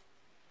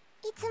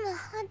いつも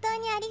本当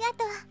にありが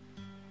と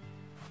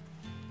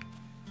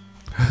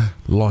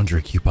う。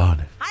 Laundry coupon.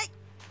 はい、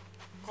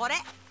これ。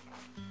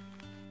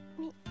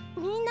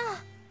みんな。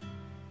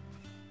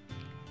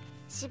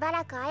しば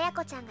らくあや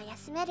こちゃんが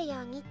休める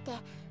ようにって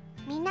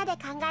みんなで考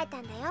えた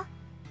んだよ。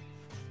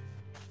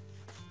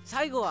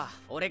最後は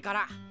俺か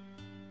ら。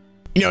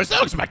You know, as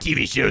long as my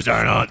TV shows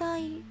aren't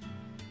on.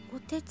 お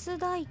手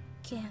伝い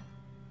券。いらね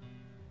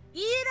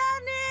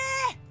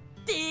え。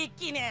で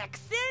きねえく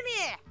せに。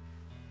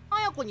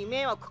あやこに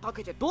迷惑か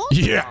けてどう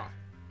する。Yeah.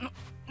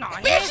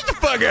 何 Man, shut the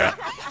fuck up.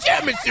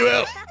 Jam it to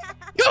him.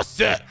 You're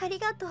set. あり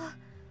がとう。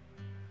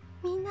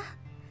みんなあ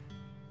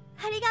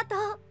りがと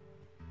う。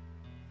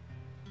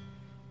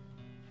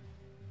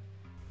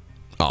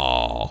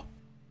 Aww.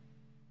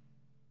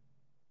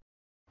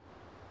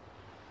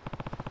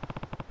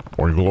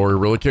 Morning Glory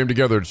really came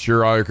together to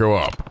cheer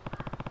Ayako up.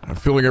 I'm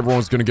feeling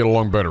everyone's gonna get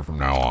along better from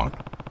now on.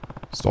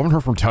 Still haven't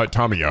heard from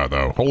Tamiya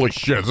though. Holy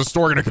shit, is this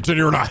story gonna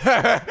continue or not?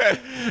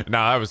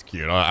 Nah, that was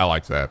cute. I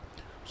liked that.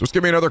 So just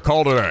give me another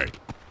call today.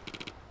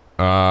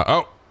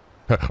 Oh,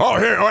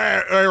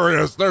 here it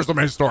is. There's the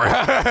main story.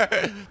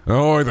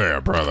 Oh,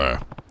 there,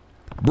 brother.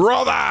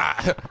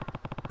 Brother!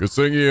 Good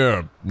seeing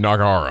you,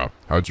 Nagahara.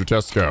 How'd your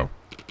tests go?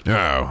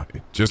 Oh,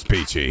 just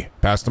peachy.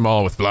 Passed them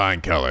all with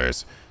flying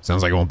colors.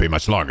 Sounds like it won't be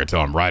much longer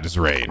till I'm right as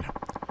rain.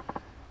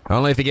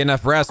 Only if you get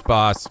enough rest,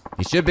 boss.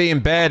 You should be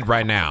in bed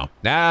right now.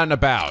 Out and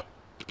about.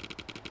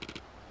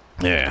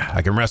 Yeah,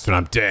 I can rest when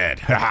I'm dead.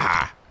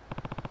 Ha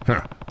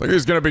ha. Think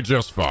he's gonna be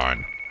just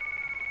fine.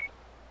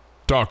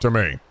 Talk to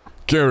me.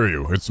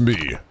 Kiryu, it's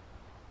me.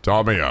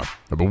 Tamiya,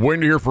 I've been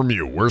waiting to hear from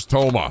you. Where's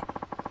Toma?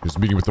 His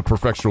meeting with the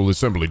prefectural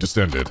assembly just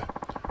ended.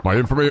 My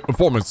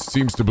informant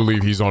seems to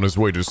believe he's on his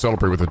way to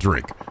celebrate with a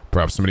drink.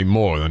 Perhaps many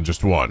more than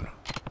just one.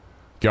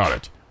 Got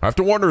it. I have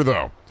to wonder,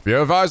 though. If you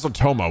have eyes on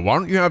Toma, why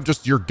don't you have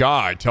just your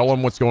guy tell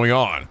him what's going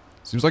on?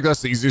 Seems like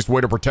that's the easiest way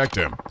to protect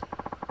him.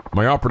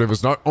 My operative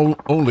is not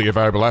only a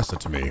valuable asset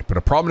to me, but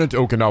a prominent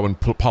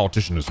Okinawan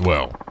politician as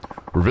well.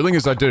 Revealing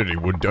his identity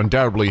would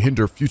undoubtedly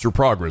hinder future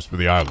progress for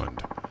the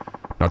island.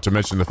 Not to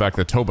mention the fact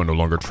that Toma no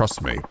longer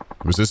trusts me.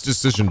 It was his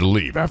decision to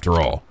leave,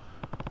 after all.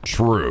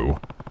 True.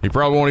 He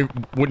probably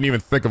wouldn't even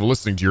think of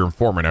listening to your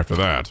informant after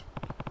that.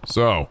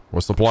 So,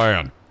 what's the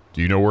plan?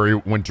 Do you know where he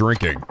went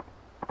drinking?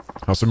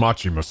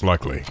 Hasamachi, most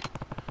likely.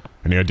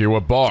 Any idea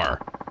what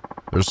bar?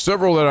 There's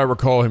several that I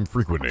recall him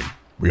frequenting.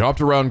 We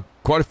hopped around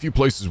quite a few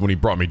places when he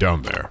brought me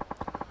down there.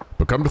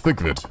 But come to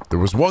think of it, there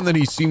was one that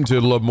he seemed to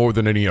love more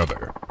than any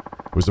other.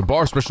 It was a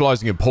bar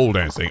specializing in pole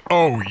dancing.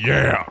 Oh,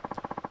 yeah!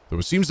 Though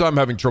it seems I'm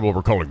having trouble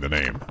recalling the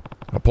name.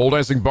 A pole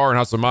dancing bar in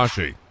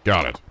Hasamachi.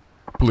 Got it.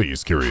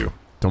 Please, Kiryu.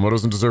 Toma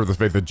doesn't deserve the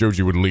fate that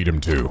Joji would lead him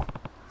to.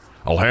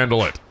 I'll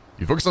handle it.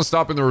 You focus on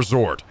stopping the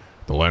resort.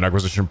 The land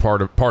acquisition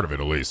part of it,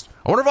 at least.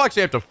 I wonder if I'll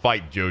actually have to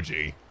fight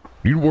Joji.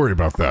 Needn't worry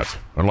about that.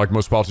 Unlike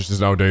most politicians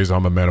nowadays,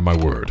 I'm a man of my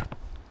word.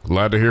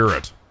 Glad to hear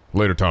it.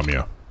 Later,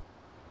 Tamiya.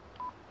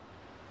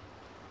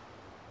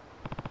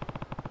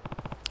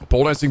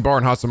 Pole dancing bar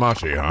in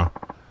Hasamachi, huh?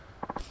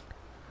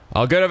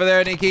 All good over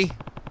there, Nikki?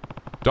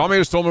 Tamiya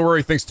just told me where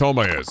he thinks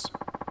Toma is.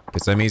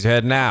 Guess that means you're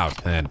heading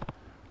out, then.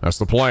 That's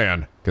the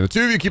plan. Can the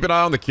two of you keep an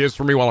eye on the kids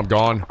for me while I'm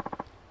gone?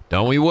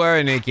 Don't we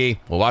worry, Nikki.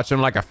 We'll watch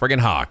them like a friggin'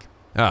 hawk.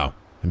 Oh,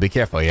 and be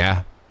careful,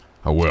 yeah?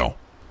 I will.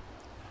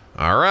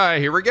 All right,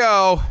 here we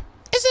go.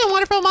 Isn't it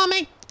wonderful,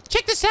 Mommy?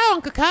 Check this out,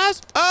 Uncle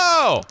Kaz.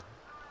 Oh!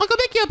 Uncle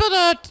Mickey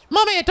built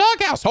Mommy a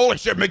doghouse. Holy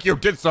shit, Mikio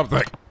did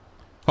something.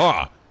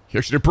 Huh. He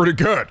actually did pretty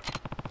good.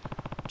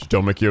 Just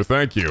tell Mikio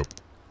thank you.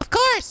 Of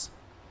course.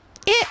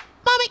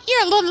 Mommy,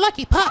 you're a little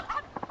lucky pup.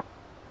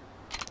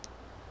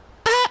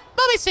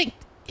 Mommy thinks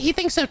he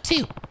thinks so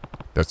too.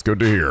 That's good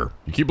to hear.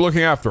 You keep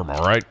looking after him,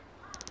 all right?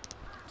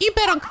 You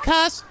bet, Uncle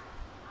Kaz.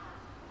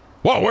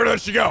 Whoa, where did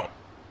she go?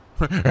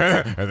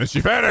 And then she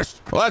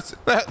vanished. Well,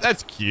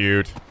 that's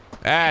cute.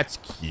 That's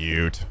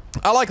cute.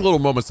 I like little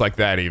moments like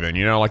that even,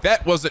 you know? Like,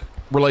 that wasn't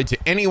related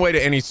to any way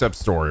to any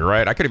sub-story,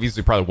 right? I could have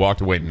easily probably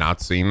walked away and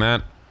not seen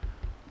that.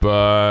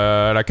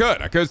 But I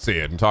could see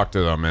it and talk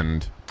to them,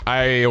 and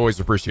I always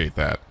appreciate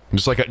that.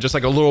 Just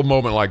like a little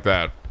moment like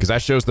that, because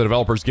that shows the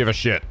developers give a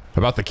shit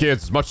about the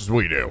kids as much as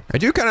we do. I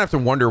do kind of have to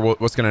wonder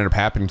what's going to end up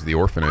happening to the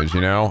orphanage,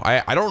 you know?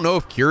 I don't know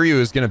if Kiryu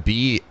is going to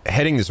be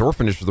heading this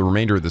orphanage for the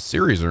remainder of the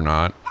series or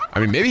not. I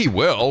mean, maybe he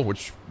will,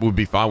 which would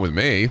be fine with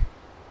me.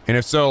 And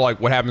if so, like,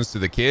 what happens to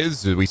the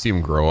kids? Do we see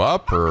them grow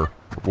up, or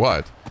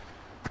what?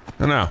 I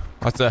don't know.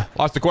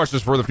 Lots of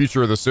questions for the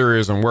future of the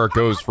series and where it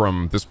goes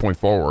from this point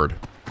forward.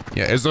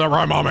 Yeah, isn't that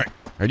right, Mommy?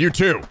 And you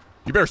too.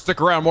 You better stick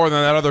around more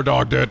than that other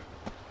dog did.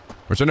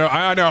 Which I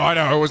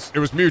know. It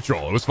was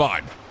mutual. It was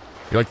fine.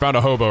 He like found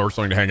a hobo or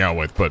something to hang out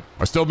with, but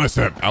I still miss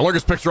him. I look at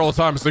his picture all the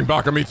time and sing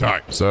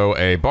Bakamitai. So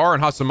a bar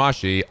in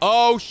Hasamachi.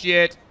 Oh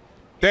shit.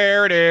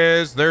 There it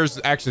is.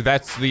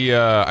 That's the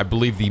I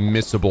believe the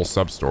missable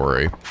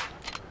sub-story.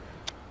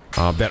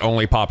 That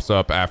only pops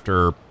up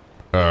after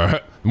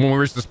when we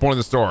reach this point in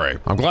the story.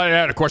 I'm glad I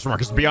had a question mark,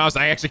 because to be honest,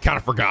 I actually kind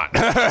of forgot.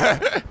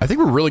 I think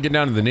we're really getting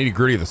down to the nitty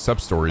gritty of the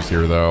sub-stories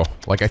here, though.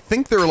 Like, I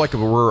think there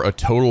were a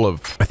total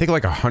of, I think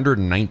like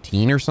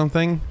 119 or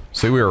something.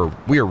 So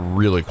we are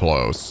really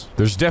close.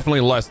 There's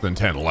definitely less than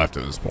 10 left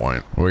at this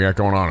point. What we got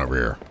going on over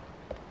here?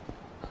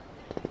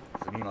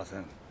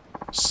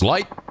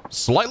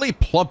 Slightly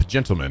plump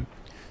gentleman.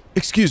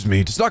 Excuse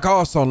me, does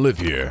Naka-san live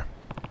here?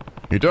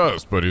 He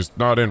does, but he's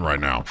not in right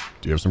now.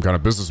 Do you have some kind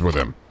of business with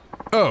him?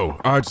 Oh,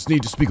 I just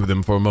need to speak with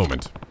him for a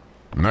moment.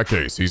 In that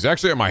case, he's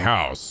actually at my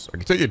house. I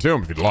can take you to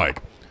him if you'd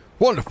like.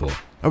 Wonderful.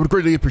 I would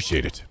greatly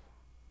appreciate it.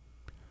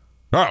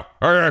 Oh,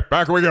 alright,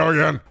 back we go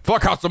again.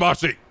 Fuck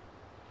Hatsumashi!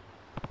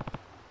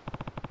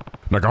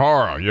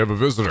 Nakahara, you have a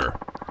visitor.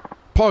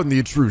 Pardon the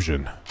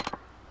intrusion.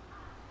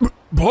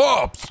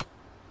 Pops!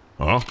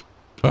 Huh?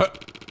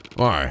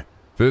 Why?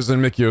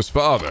 Visiting Mikio's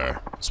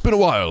father. It's been a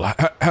while,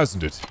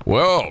 hasn't it?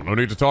 Well, no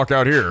need to talk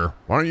out here.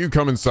 Why don't you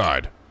come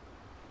inside?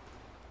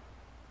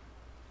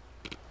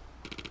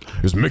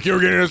 Is Mikio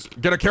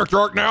get a character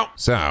arc now?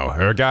 So,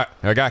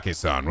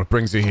 Aragaki-san, what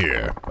brings you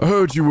here? I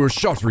heard you were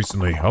shot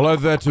recently. I'll add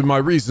that to my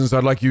reasons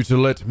I'd like you to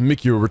let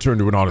Mikio return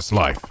to an honest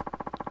life.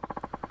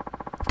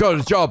 I've got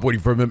a job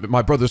waiting for him at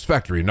my brother's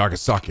factory in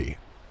Nagasaki.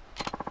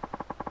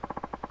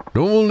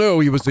 No one will know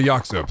he was a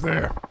Yakuza up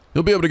there.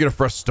 He'll be able to get a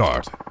fresh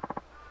start.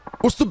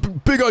 What's the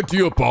big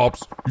idea,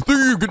 Pops? You think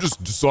you could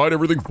just decide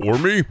everything for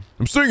me?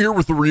 I'm sitting here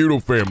with the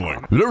Ryudo family.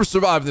 You'll never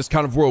survive this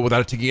kind of world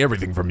without taking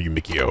everything from you,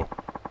 Mikio.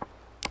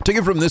 Take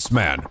it from this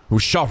man, who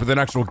was shot with an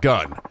actual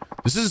gun.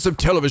 This isn't some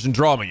television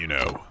drama, you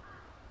know.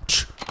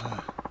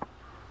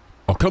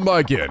 I'll come by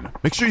again.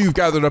 Make sure you've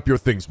gathered up your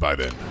things by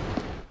then.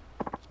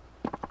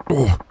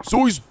 Oh, it's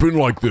always been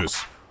like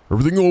this.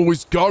 Everything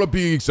always gotta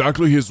be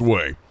exactly his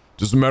way.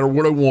 Doesn't matter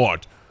what I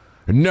want.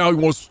 And now he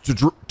wants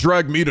to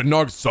drag me to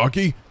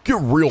Nagasaki? Get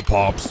real,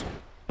 Pops.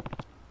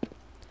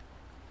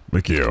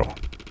 Mikio.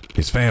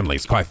 His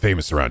family's quite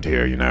famous around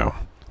here, you know.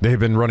 They've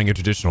been running a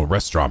traditional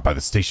restaurant by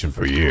the station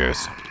for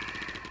years.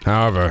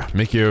 However,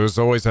 Mikio's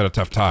always had a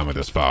tough time with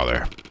his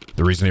father.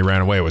 The reason he ran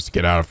away was to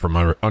get out from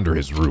under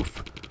his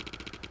roof.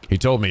 He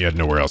told me he had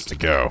nowhere else to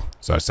go,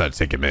 so I decided to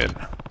take him in.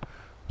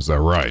 Is that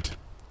right?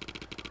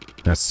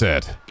 That's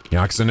it.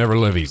 Yakuza never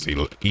live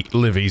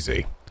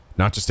easy.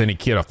 Not just any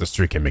kid off the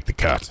street can make the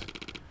cut.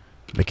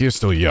 Mikio's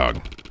still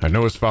young. I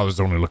know his father's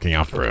only looking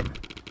out for him.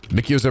 If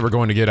Mikio's ever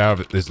going to get out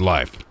of his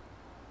life,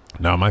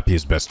 now might be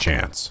his best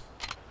chance.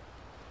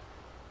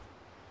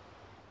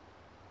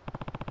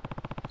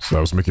 So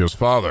that was Mikio's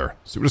father.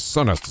 See what his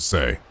son has to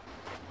say.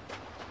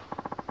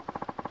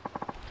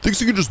 Thinks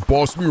he can just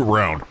boss me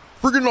around.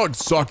 Friggin'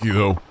 Nagasaki,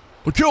 though.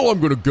 Like hell,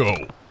 I'm gonna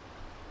go.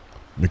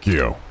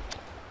 Mikio,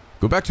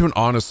 go back to an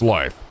honest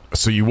life.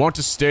 So you want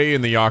to stay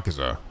in the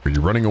Yakuza? Are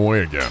you running away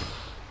again?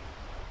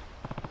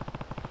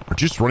 Are you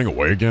just running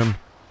away again?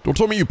 Don't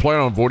tell me you plan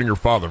on avoiding your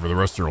father for the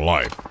rest of your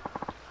life.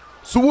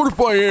 So what if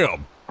I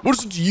am? What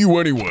is it to you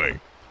anyway?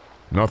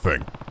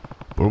 Nothing.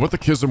 But what about the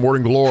kids of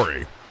Morning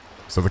Glory?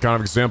 Is that the kind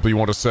of example you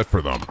want to set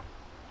for them?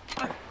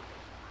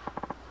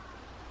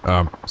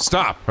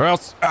 Stop, or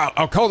else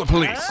I'll call the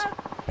police.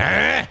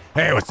 Hey,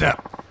 what's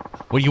up?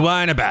 What you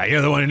whining about?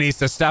 You're the one who needs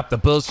to stop the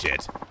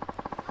bullshit.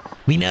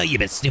 We know you've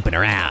been snooping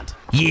around.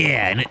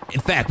 Yeah, and in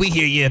fact, we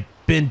hear you've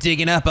been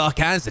digging up all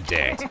kinds of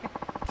dirt.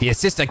 If you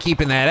insist on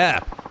keeping that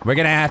up, we're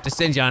gonna have to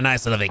send you on a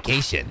nice little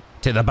vacation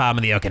to the bottom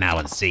of the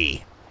Okinawan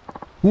Sea.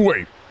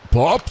 Wait,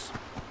 Pops?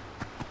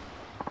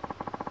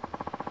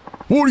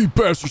 What do you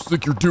bastards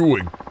think you're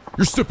doing?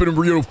 You're stepping in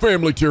Ryudo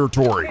family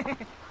territory.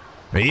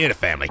 Ryudo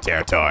family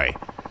territory.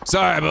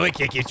 Sorry, but we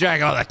can't keep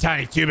track of all the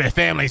tiny two-bit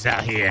families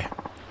out here.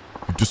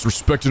 You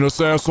disrespecting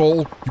us,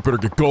 asshole? You better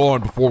get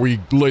gone before we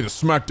lay the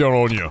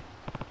smackdown on you.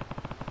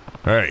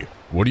 Hey,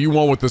 what do you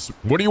want with this?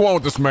 What do you want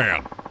with this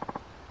man?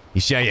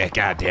 You shut your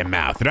goddamn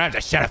mouth, and I have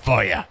to shut it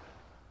for you.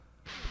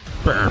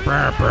 Brr,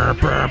 brr, brr,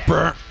 brr,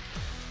 brr.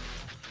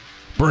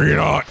 Bring it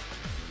on.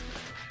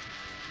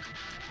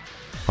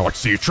 I like to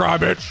see you try,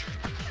 bitch.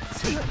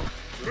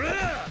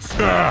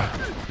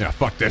 Yeah,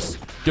 fuck this.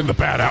 Get the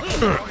bat out.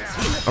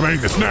 I'm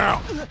ending this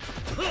now.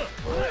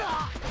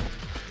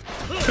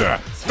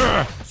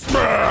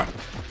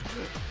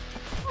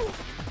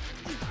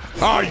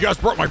 Oh, you guys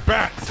broke my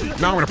bat.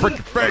 Now I'm gonna break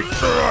your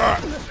face.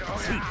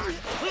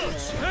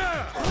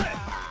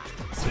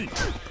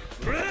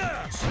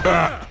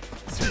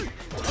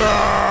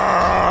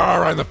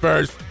 Right in the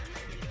face.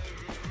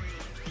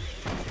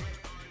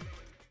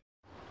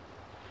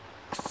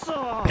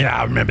 Yeah,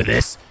 I remember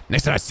this.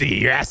 Next time I see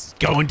you, your ass is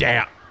going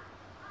down.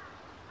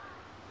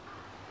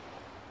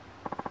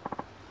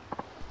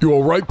 You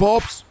alright,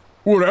 Pops?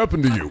 What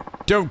happened to you?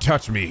 Don't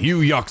touch me. You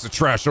Yakuza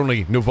trash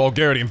only know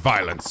vulgarity and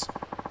violence.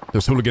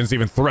 Those hooligans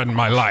even threatened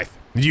my life.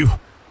 You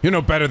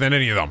know better than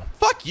any of them.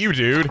 Fuck you,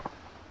 dude.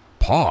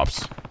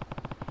 Pops?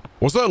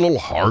 Was that a little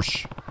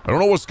harsh? I don't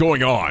know what's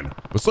going on,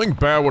 but something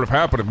bad would have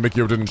happened if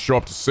Mikio didn't show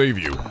up to save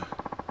you.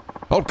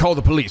 I'll call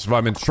the police if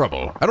I'm in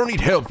trouble. I don't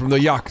need help from the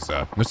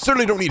Yakuza. I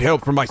certainly don't need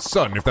help from my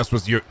son if that's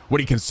what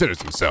he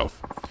considers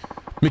himself.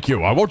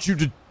 Mikio, I want you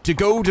to to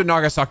go to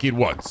Nagasaki at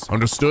once.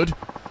 Understood?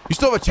 You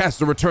still have a chance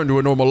to return to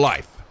a normal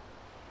life.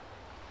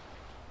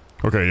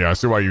 Okay, yeah, I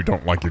see why you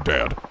don't like your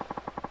dad.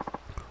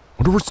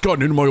 Wonder what's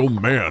gotten into my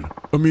old man.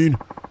 I mean,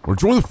 when I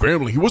joined the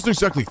family, he wasn't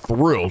exactly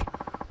thrilled,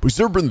 but he's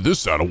never been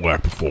this out of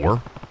whack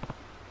before.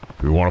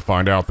 If you want to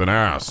find out, then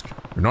ask.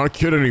 You're not a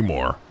kid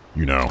anymore,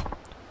 you know.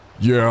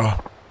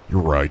 Yeah,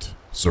 you're right,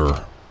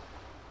 sir.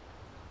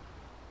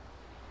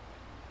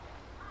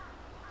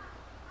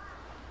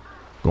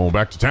 Going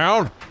back to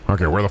town?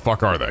 Okay, where the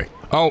fuck are they?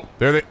 Oh,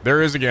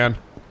 there is again.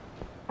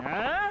 All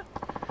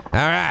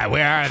right,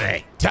 where are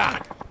they?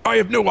 Talk. I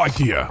have no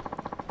idea.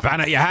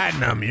 Find out you're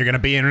hiding them. You're gonna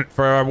be in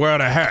for a world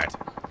of hurt.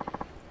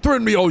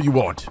 Threaten me all you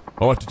want.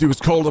 All I have to do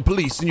is call the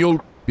police and you'll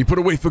be put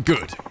away for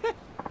good.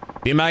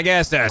 Be my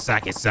guest,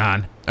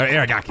 Arasaki-san. Or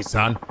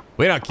Iragaki-san.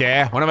 We don't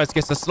care. One of us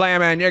gets to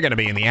slam and you're gonna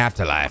be in the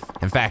afterlife.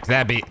 In fact,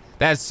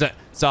 that's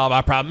solve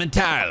our problem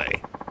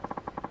entirely.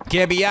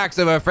 Can't be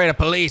Yakuza afraid of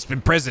police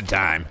in prison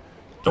time.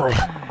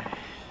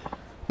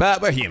 But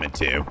we're human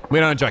too. We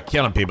don't enjoy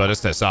killing people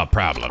just to solve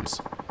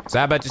problems. So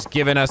how about just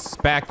giving us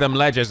back them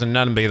ledgers and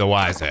none be the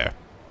wiser?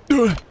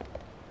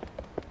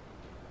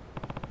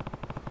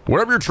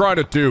 Whatever you're trying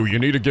to do, you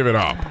need to give it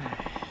up.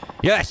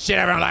 Yeah, that shit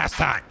happened last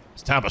time.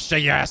 It's time to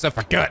shake your ass up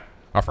for good.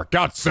 Oh, for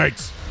God's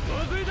sakes.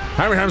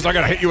 How many times I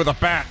gotta hit you with a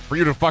bat for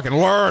you to fucking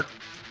learn?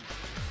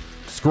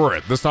 Screw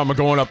it. This time I'm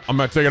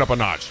gonna take it up a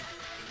notch.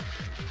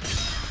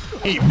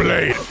 Eat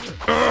blade.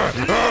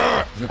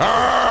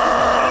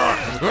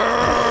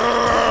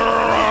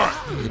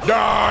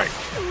 Die.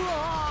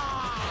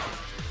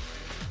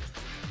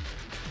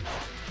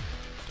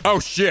 Oh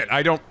shit,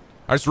 I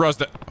just realized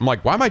that. I'm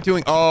like, why am I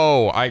doing?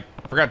 Oh, I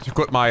forgot to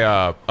equip my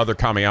other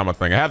Kamiyama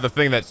thing. I have the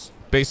thing that's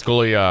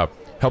basically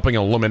helping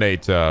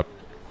eliminate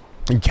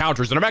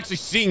encounters, and I'm actually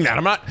seeing that.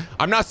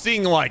 I'm not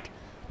seeing like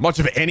much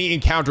of any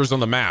encounters on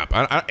the map.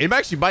 It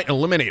actually might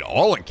eliminate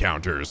all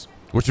encounters,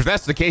 which if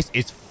that's the case,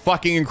 it's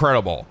fucking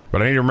incredible.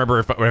 But I need to remember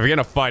if I get in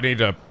a fight, I need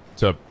to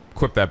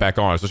equip that back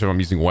on, especially if I'm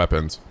using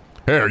weapons.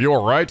 Hey, are you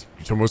all right?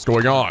 You tell me what's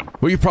going on.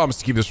 Well, you promised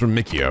to keep this from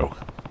Mikio.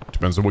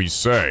 Depends on what you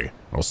say.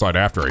 I'll slide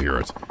after I hear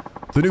it.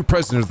 The new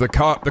president of the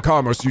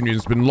Commerce Union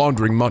has been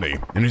laundering money,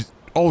 and it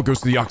all goes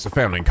to the Yakuza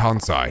family in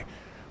Kansai.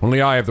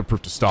 Only I have the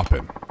proof to stop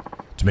him.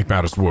 To make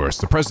matters worse,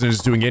 the president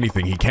is doing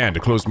anything he can to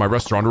close my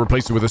restaurant and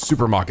replace it with a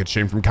supermarket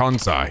chain from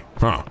Kansai.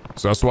 Huh.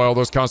 So that's why all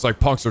those Kansai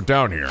punks are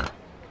down here.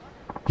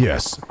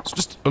 Yes. So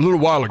just a little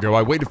while ago,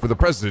 I waited for the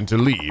president to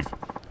leave,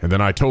 and then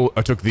I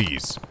took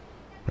these.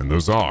 And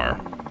those are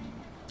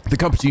the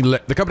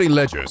company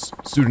ledgers.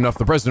 Soon enough,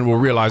 the president will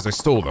realize I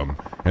stole them,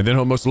 and then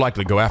he'll most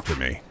likely go after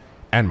me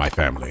and my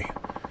family.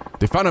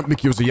 They found out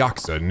Mikio's a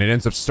Yakuza, and it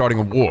ends up starting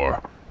a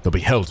war. There'll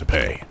be hell to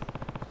pay.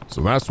 So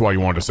that's why you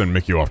wanted to send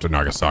Mikio off to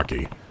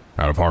Nagasaki,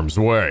 out of harm's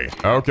way.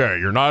 Okay,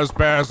 you're not as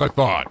bad as I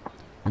thought.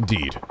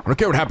 Indeed. I don't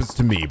care what happens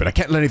to me, but I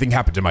can't let anything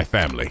happen to my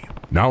family.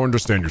 Now I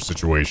understand your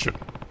situation.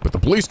 But the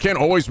police can't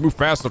always move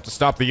fast enough to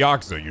stop the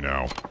Yakuza, you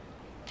know.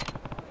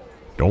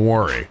 Don't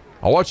worry.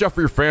 I'll watch out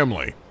for your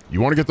family.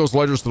 You want to get those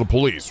ledgers to the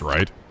police,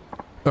 right?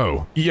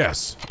 Oh,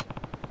 yes.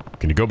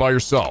 Can you go by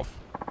yourself?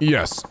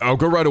 Yes, I'll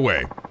go right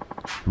away.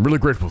 I'm really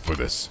grateful for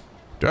this.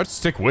 Dad,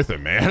 stick with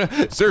him,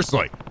 man.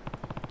 Seriously.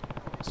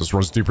 This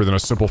runs deeper than a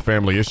simple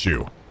family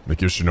issue.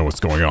 Mikio should know what's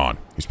going on.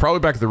 He's probably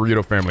back at the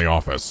Rito family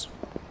office.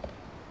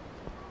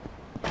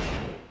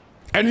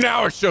 And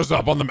now it shows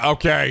up on the...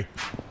 Okay.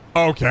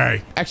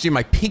 Okay. Actually,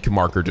 my pink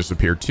marker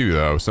disappeared too,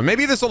 though. So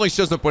maybe this only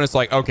shows up when it's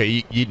like,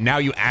 okay, now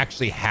you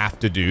actually have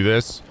to do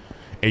this.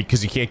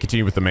 Because you can't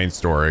continue with the main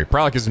story.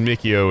 Probably because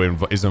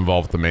Mikio is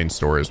involved with the main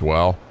story as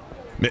well.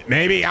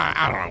 Maybe,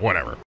 I don't know,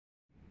 whatever.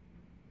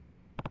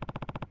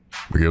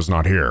 Mikio's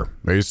not here.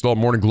 Maybe he's still at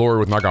Morning Glory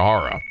with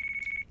Nakahara.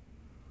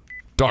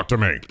 Talk to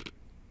me.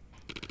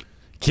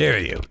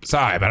 Kiryu,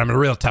 sorry, but I'm in a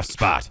real tough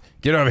spot.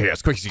 Get over here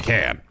as quick as you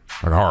can.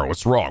 Nakahara,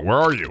 what's wrong? Where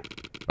are you?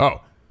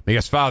 Oh,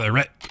 Mikio's father,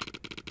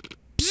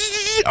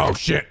 Oh,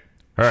 shit.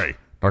 Hey,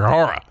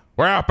 Nakahara,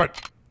 what happened?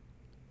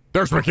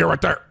 There's Mikio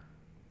right there.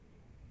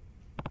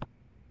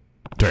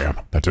 Damn,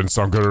 that didn't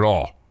sound good at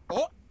all.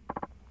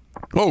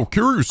 Oh,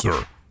 Kiryu,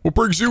 sir. What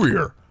brings you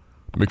here?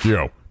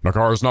 Mikio,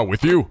 Nakahara's not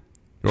with you?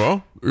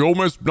 Huh? The old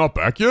man's not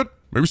back yet?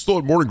 Maybe still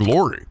at Morning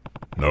Glory.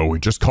 No, he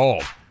just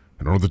called.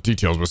 I don't know the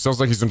details, but it sounds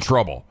like he's in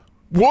trouble.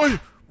 What?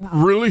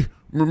 Really?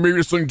 Maybe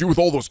it's something to do with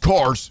all those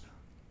cars.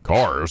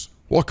 Cars?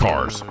 What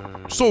cars?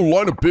 So a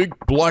line of big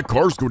black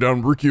cars go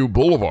down Rikyu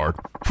Boulevard.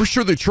 For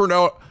sure they turn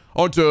out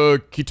onto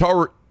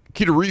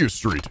Kitaryu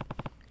Street.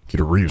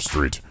 Kitaryu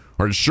Street.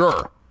 Are you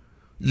sure?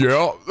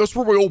 Yeah, that's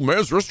where my old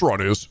man's restaurant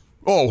is.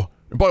 Oh,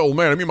 and by old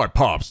man, I mean my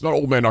pops, not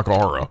old man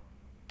Nakahara.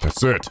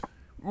 That's it.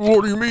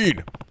 What do you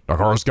mean?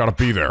 Nakahara's gotta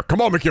be there.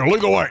 Come on, Mikio, lead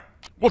the way.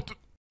 What the?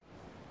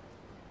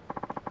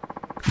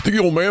 You think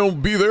the old man will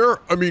be there?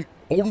 I mean,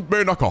 old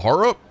man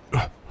Nakahara?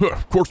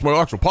 Of course my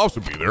actual pops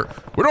would be there.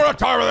 We don't have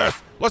time for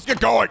this. Let's get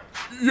going.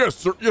 Yes,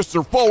 sir. Yes,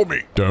 sir. Follow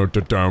me. Okay,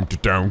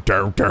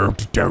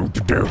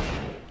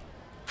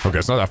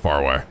 it's not that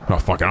far away. Oh,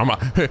 fuck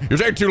it. You're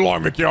taking too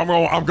long,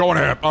 Mikio. I'm going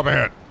ahead. Up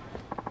ahead.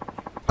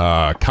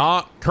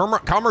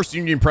 Commerce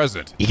Union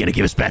President. You gonna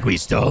give us back what you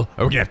stole,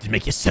 or we're gonna have to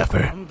make you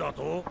suffer?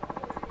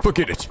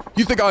 Forget it.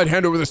 You think I'd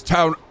hand over this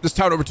town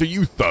over to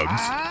you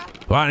thugs?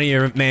 Why don't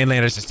you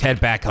mainlanders just head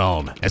back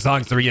home? As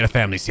long as the Ryuta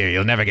family's here,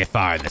 you'll never get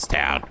far in this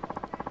town.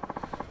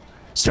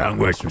 Strong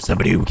words from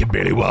somebody who can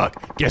barely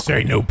walk. Guess there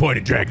ain't no point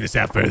in dragging this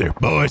out further.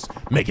 Boys,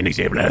 make an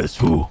example out of this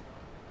fool.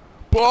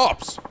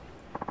 Pops!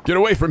 Get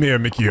away from here,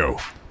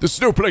 Mikio. This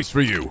is no place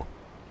for you.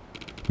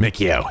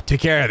 Mikio,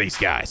 take care of these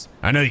guys.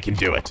 I know you can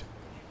do it.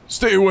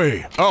 Stay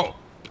away. Oh,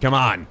 come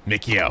on,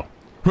 Mikio.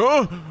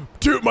 Huh?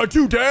 My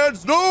two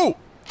dads? No!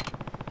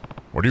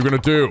 What are you gonna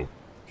do?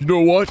 You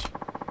know what?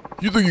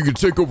 You think you can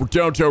take over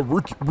downtown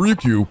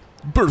Ryukyu? You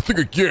better think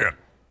again.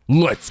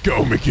 Let's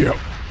go, Mikio.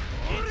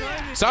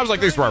 Sounds like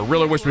this where I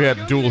really wish we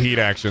had dual heat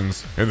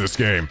actions in this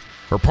game.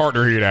 Or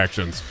partner heat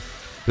actions.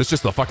 This is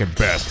just the fucking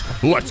best.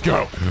 Let's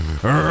go.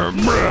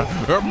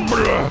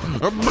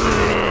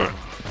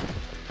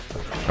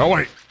 Oh,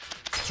 wait.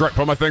 That's right,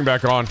 put my thing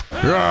back on.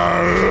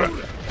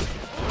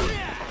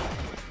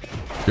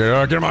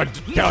 Get my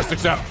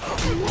calisthenics out.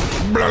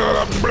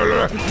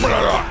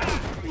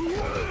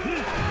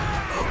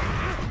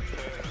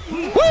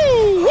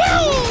 Woo! Woo!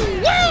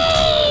 Woo!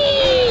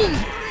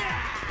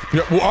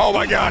 Yeah, oh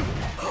my god.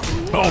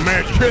 Oh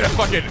man, did you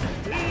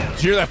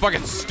hear that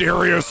fucking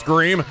stereo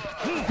scream?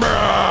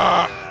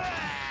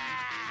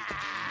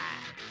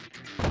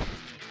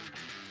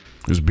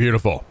 It was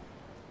beautiful.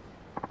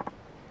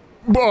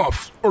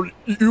 Bobs, are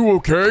you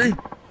okay?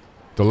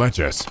 The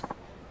leches.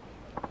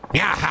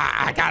 Yeah,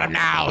 I got him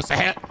now. So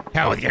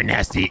hell with your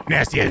nasty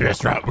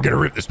restaurant. We're gonna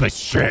rip this place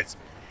to shreds.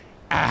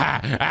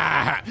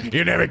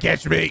 You never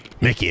catch me.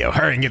 Mikio,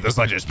 hurry and get those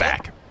ledgers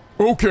back.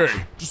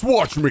 Okay, just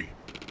watch me.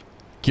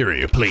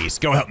 Kiryu, please,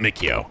 go help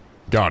Mikio.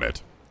 Got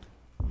it.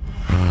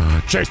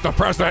 Chase the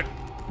president!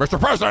 Mr.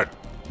 President!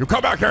 You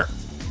come back here!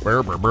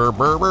 Where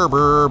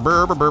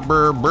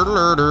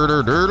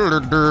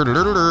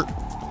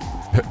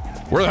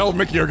the hell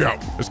did Mikio go?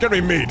 It's gonna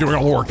be me doing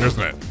all the work,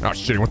 isn't it? Oh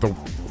shit, he went the...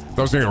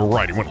 I was thinking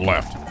right, he went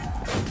left.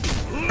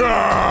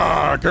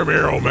 Ah, come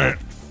here, old man.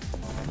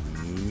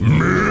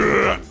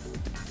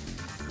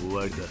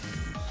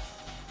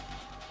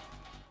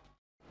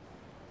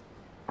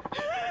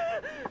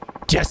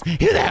 Just, who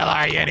the hell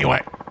are you anyway?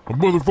 I'm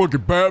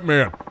motherfucking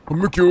Batman. I'm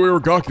Mikio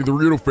Aragaki, the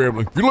Ryuta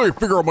family. If you lay a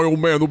finger on my old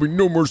man, there'll be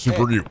no mercy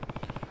for you.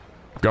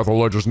 Got the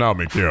ledgers now,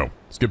 Mikio.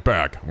 Let's get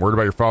back. I'm worried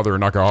about your father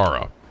and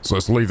Nakahara. So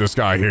let's leave this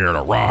guy here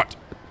to rot.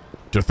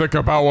 To think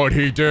about what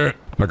he did.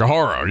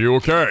 Nakahara, are you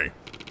okay?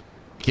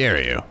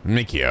 Kiryu,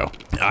 Mikio,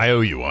 I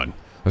owe you one.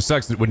 The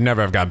sucks that would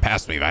never have gotten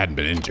past me if I hadn't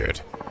been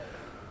injured.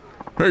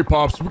 Hey,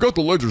 Pops, we got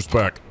the ledgers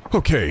back.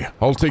 Okay,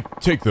 I'll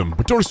take them,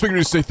 but don't expect me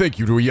to say thank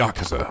you to a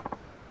Yakuza.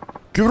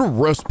 Give it a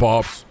rest,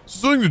 Pops. This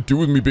has nothing to do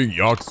with me being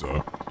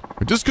Yakuza.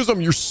 And just because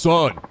I'm your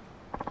son.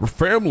 We're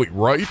family,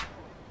 right?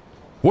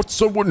 What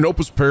son wouldn't help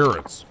his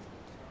parents?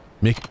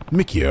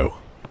 Mikio.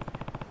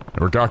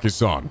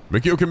 Aragaki-san,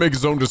 Mikio can make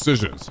his own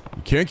decisions.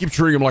 You can't keep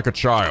treating him like a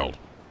child.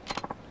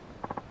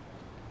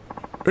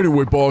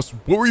 Anyway, boss,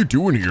 what were you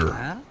doing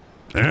here?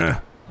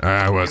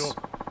 I was...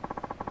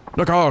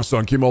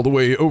 Nakahara-san came all the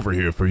way over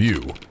here for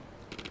you.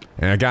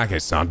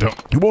 Aragaki-san,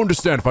 He won't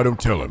understand if I don't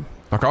tell him.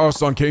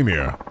 Nakahara-san came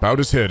here, bowed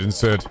his head, and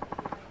said,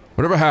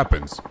 "Whatever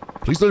happens,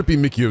 please let it be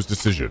Mikio's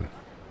decision."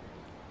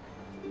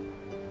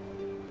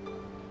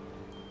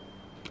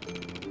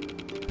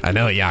 I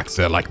know a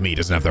Yakuza like me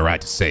doesn't have the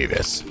right to say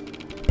this,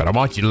 but I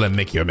want you to let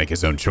Mikio make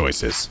his own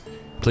choices.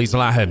 Please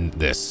allow him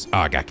this,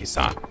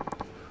 Aragaki-san.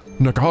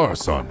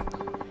 Nakahara-san,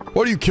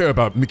 why do you care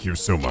about Mikio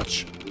so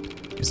much?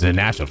 Isn't it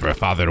natural for a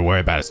father to worry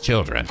about his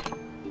children?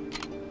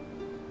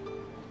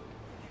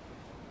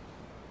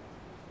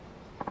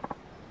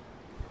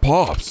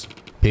 Pops!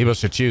 People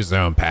should choose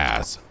their own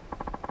paths.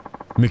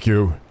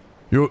 Mikio,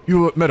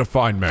 you met a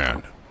fine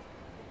man.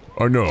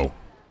 I know.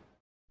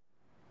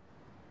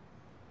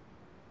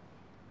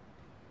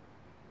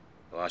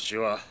 わし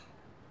は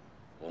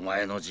お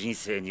前の人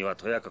生には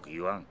とやかく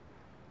言わん。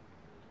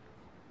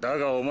だ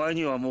がお前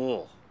には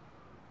も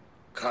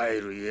う帰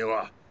る家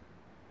は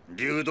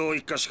流動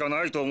一家しか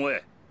ないと思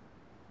え。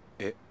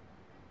え？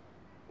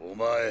お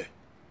前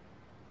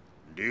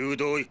流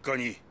動一家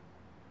に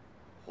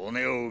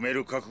骨を埋め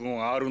る覚悟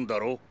があるんだ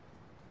ろ？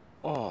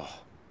あ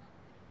あ。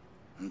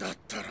だっ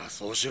たら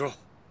そうしろ。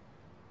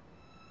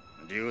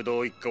流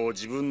動一家を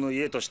自分の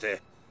家とし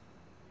て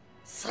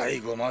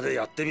最後まで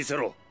やってみせ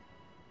ろ。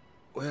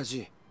親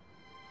父。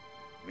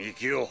ミ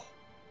キオ、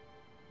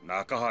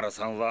中原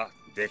さんは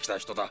できた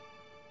人だ。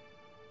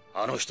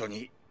あの人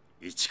に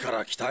一か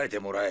ら鍛えて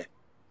もらえ。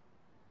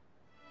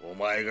お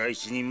前が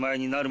一人前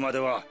になるまで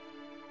は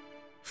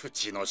う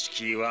ちの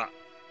敷居は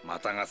ま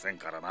たがせん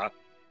からな。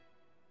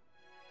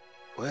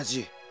親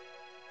父、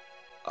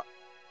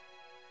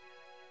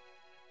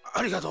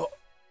ありがと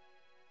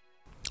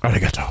う。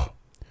Arigato.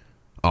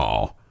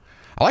 Oh,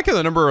 I like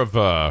the number of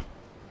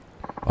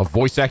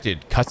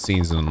voice-acted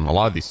cutscenes in a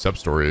lot of these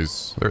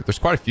sub-stories. There's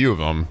quite a few of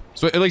them.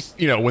 So at least,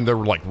 you know, when they're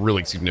like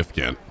really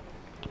significant.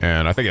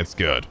 And I think it's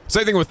good.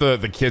 Same thing with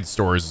the kids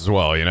stories as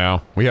well, you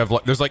know? We have,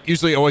 there's like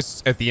usually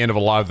always at the end of a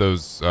lot of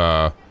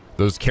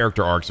those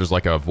character arcs, there's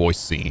like a voice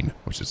scene,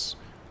 which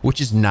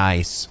is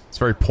nice. It's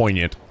very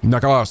poignant.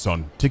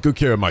 Nakala-san, take good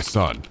care of my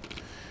son.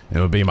 It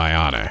will be my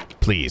honor.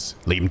 Please,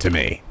 leave him to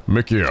me.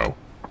 Mikio.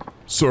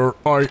 Sir,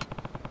 I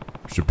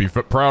should be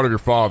proud of your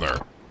father.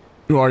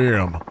 I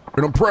am.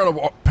 And I'm proud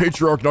of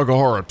Patriarch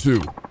Nakahara,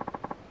 too.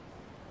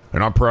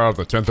 And I'm proud of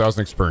the 10,000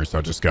 experience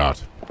I just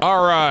got.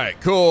 All right,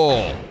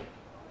 cool.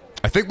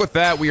 I think with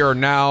that, we are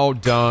now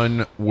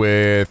done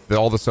with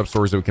all the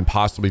sub-stories that we can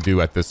possibly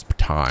do at this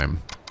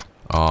time.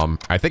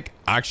 I think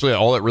actually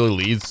all it really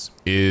leads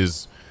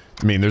is,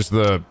 I mean, there's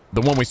the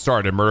one we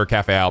started, Murder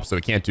Cafe Alps, so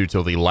we can't do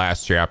till the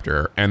last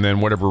chapter, and then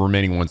whatever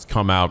remaining ones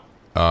come out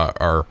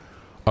are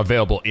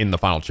available in the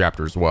final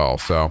chapter as well.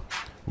 So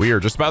we are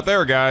just about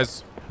there,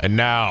 guys. And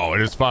now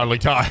it is finally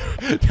time.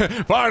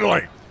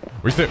 Finally,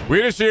 we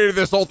initiated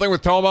this whole thing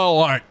with Toma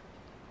like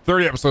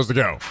 30 episodes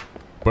ago,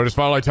 but it's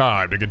finally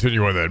time to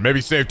continue with it.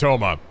 Maybe save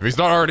Toma if he's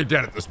not already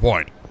dead at this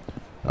point.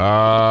 So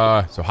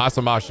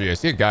Hasamashi, I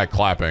see a guy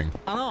clapping.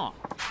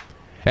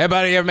 Hey,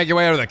 buddy, you ever make your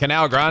way over to the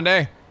Canal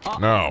Grande?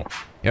 No.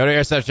 You ought to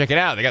yourself check it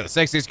out. They got the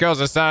sexiest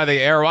girls inside of the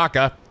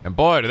Arawaka, and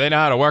boy, do they know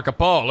how to work a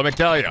pole, let me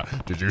tell you.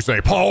 Did you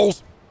say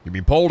poles? You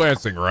mean pole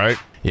dancing, right?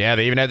 Yeah,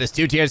 they even have this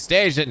two-tiered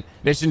stage in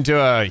addition to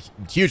a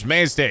huge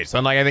main stage, so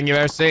unlike anything you've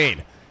ever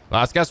seen.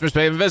 Lots of customers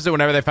pay a visit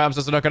whenever they find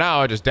themselves in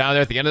Okinawa, just down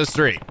there at the end of the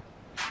street.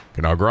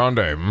 Canal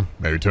Grande,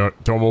 Maybe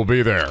Toma will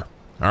be there.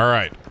 All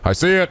right, I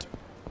see it.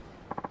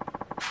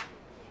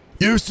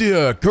 You see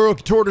a girl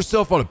contort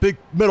herself on a big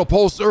metal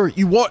pole, sir?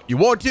 You want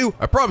to?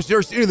 I promise you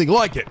never seen anything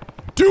like it.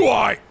 Do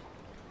I?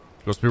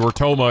 Supposed to be where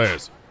Toma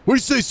is. What do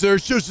you say, sir?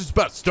 Show's just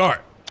about to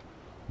start.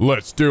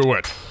 Let's do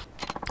it.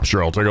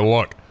 Sure, I'll take a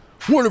look.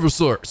 Wonderful,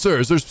 sir. Sir,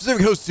 is there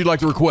specific hosts you'd like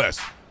to request?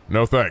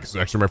 No thanks. It's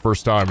actually my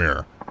first time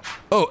here.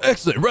 Oh,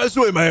 excellent. Right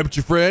away, my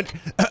amateur friend.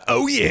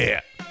 Oh,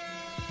 yeah.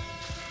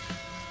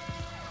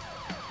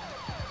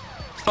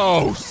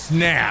 Oh,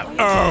 snap.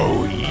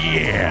 Oh,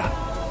 yeah.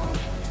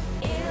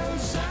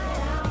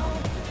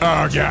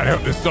 Oh, God, I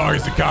hope this song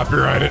isn't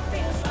copyrighted.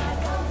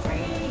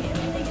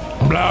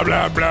 Blah,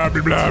 blah, blah,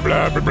 blah, blah,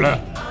 blah, blah, blah.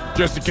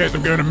 Just in case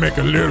I'm gonna make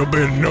a little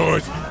bit of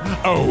noise.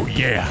 Oh,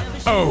 yeah.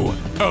 Oh,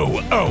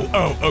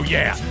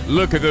 yeah.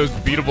 Look at those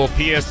beautiful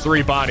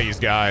PS3 bodies,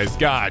 guys.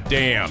 God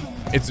damn.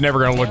 It's never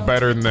gonna look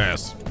better than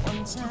this.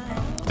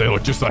 They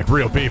look just like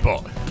real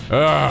people.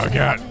 Oh,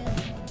 God.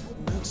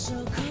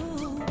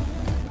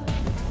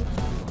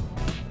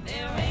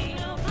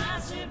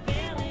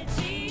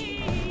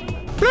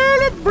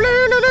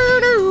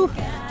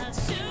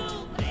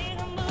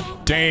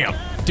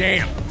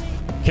 Damn.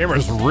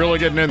 Camera's really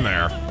getting in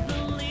there.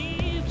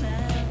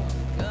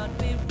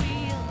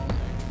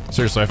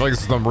 Seriously, I feel like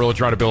this is them really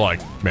trying to be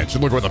like, man,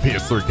 look what the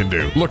PS3 can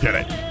do. Look at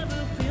it.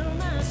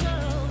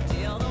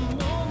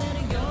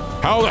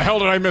 How the hell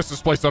did I miss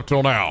this place up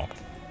till now?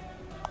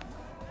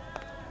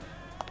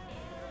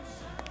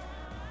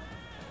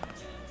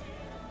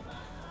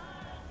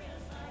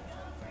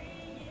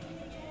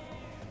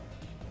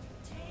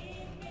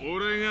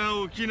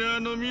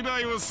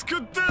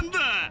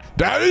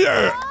 Daddy!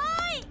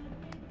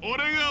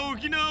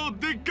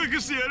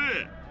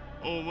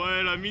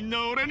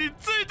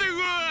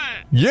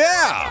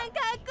 Yeah!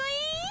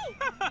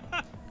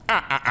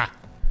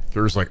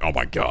 There's like, oh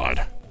my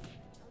God.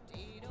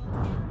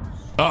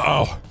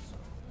 Uh-oh.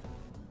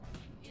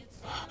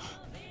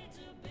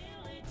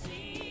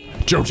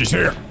 Joji's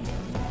here.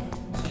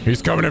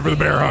 He's coming in for the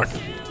bear hug.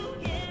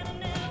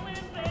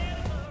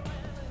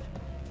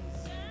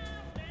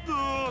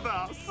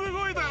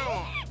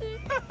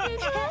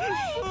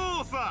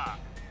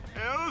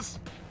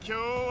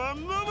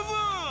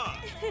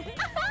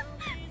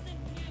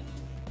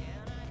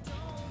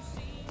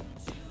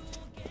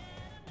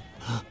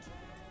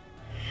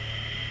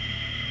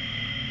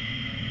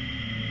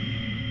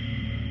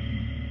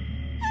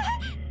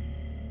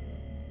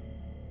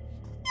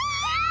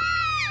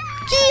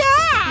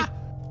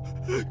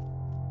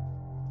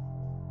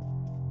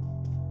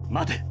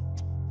 Mate.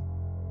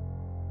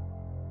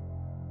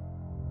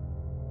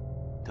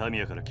 タミ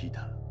ヤから聞い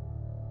た。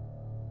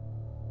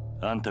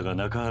あんたが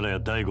中原や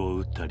大吾を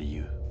撃った理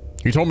由。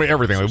He told me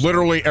everything, like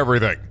literally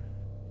everything.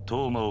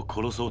 トーマを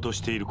殺そうと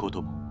しているこ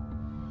とも。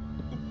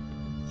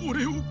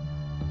俺を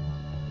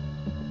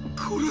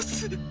殺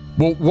す。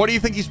Well, what do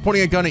you think he's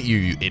pointing a gun at you,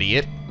 you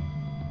idiot?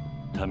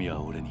 タミヤ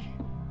は俺に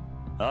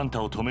あん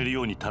たを止める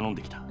ように頼ん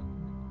できた。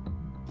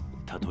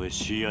たとえ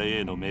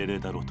CIA の命令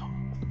だろうと、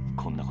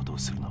こんなことを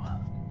するのは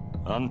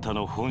あんた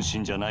の本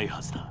心じゃない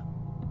はずだ。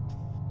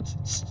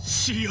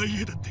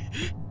CIA だって。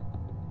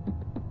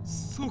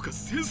そうか、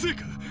先生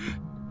か。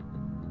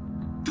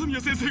タミ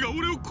ヤ先生が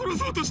俺を殺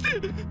そうとして。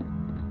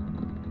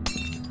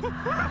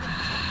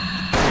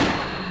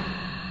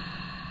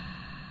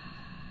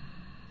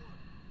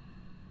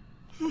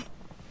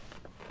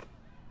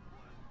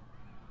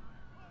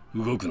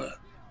動くな。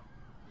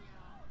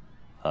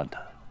あん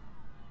た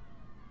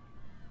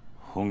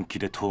本気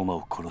でトーマ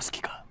を殺す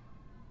気か。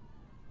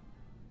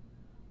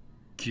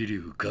桐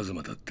生一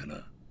馬だってな。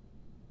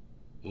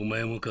お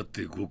前もかっ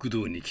て極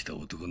道に来た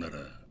男なら、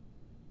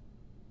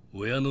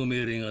親の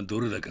命令がど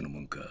れだけの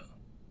もんか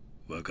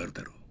わかる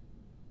だろ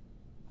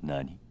う。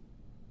何？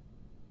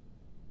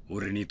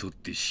俺にとっ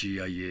て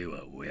CIA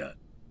は親。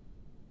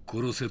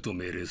殺せと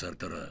命令され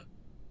たら、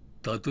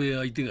たとえ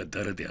相手が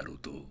誰であろう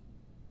と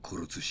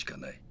殺すしか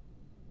ない。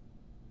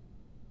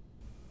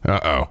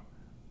Uh-oh.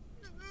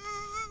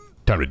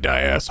 Time to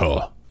die,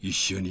 asshole. 一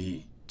緒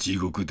に地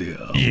獄で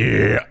会おう。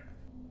Yeah.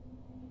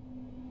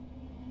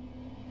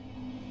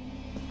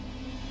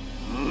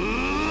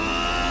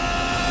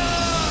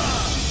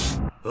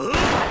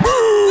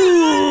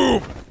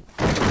 Move!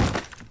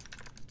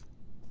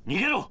 逃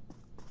げろ！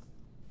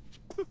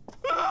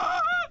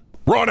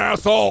 Run,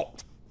 asshole!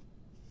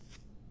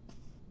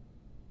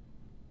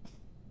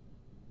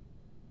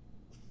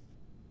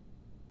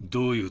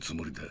 どういうつ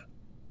もりだ？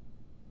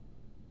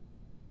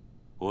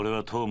俺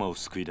はトーマを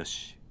救い出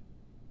し、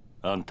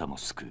あんたも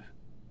救う。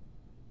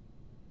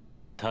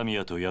タミ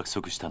ヤと約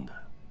束したん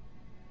だ。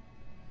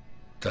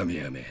タミ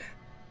ヤめ、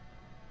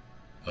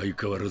相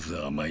変わらず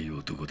甘い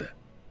男だ。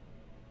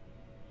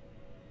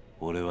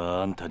俺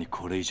はあんたに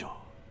これ以上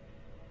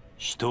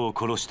人を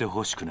殺して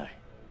ほしくない。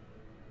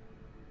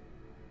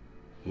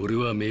俺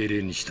は命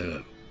令に従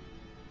う。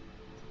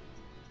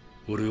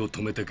俺を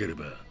止めたけれ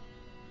ば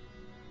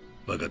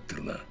分かって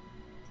るな。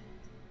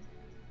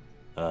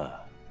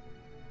あ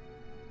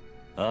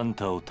あ、あん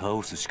たを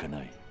倒すしか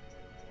ない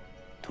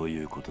と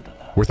いうことだ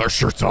な。 With our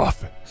shirts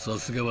off. さ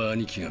すがは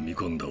兄貴が見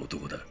込んだ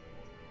男だ。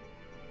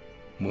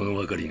物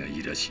分かりがい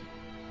いらしい。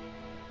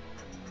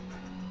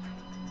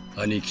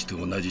兄貴と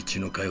同じ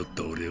血の通っ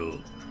た俺を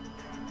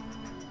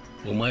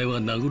お前は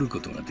殴るこ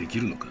とがで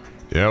きるのか？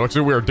 Yeah, looks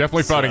like we are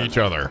definitely fighting each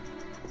other.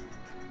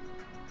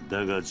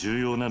 だが重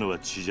要なのは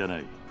血じゃな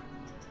い。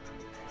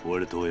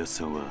俺とおやっ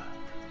さんは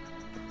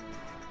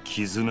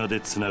絆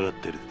でつながっ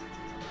てる。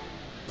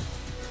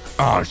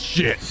 Oh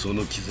shit. そ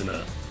の絆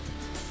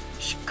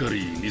しっか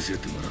り見せ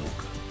てもらおう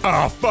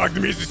か。 Oh fuck, the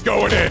music's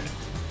going in.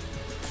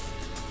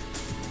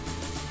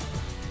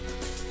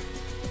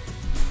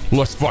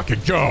 Let's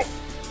fucking go.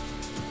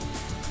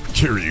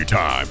 Kiryu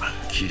time.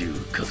 桐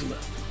生一馬、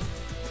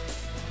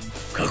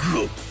覚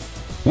悟。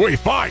 We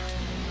fight.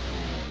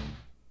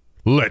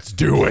 Let's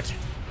do it.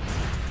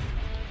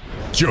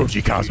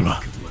 Joji Kazuma.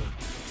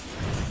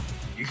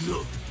 行く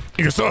ぞ。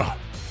Yakuza.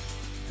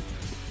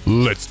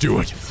 Let's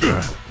do it.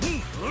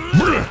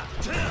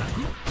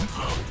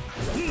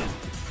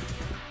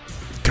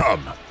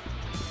 Come.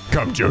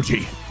 Come,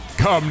 Joji.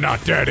 Come,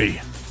 not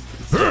daddy.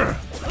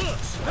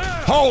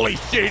 Holy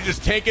shit, he's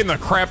just taking the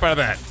crap out of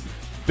that.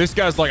 This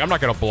guy's like, I'm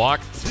not gonna block.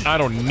 I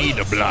don't need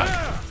to block.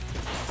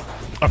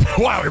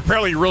 Wow,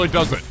 apparently he really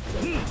doesn't.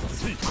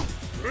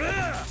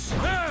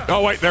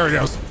 Oh wait, there he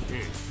goes.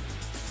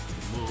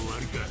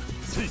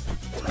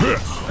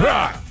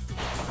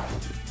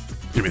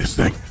 Give me this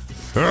thing.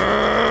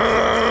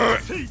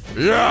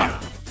 Yeah.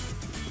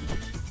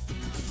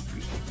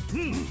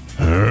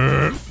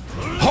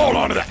 Hold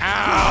on to the.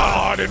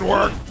 Ow, it didn't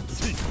work.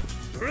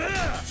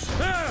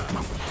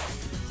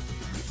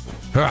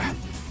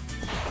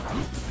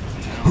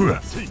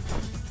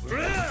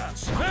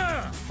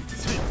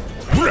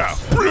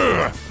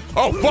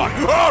 Oh fuck!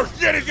 Oh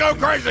shit, he's going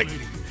crazy!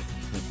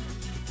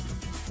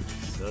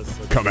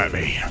 Come at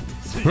me.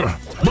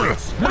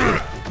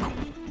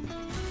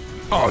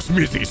 Oh, this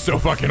music is so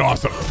fucking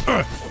awesome.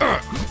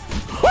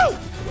 Woo!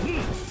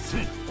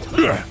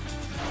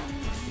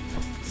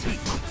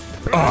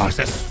 Oh, it's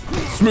that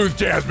smooth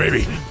jazz,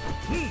 baby.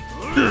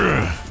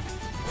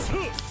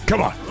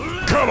 Come on.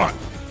 Come on.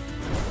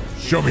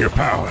 Show me your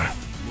power.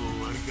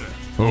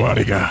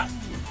 Wadiga.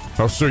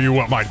 I'll show you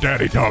what my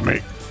daddy taught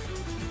me.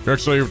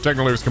 Actually,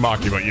 technically it was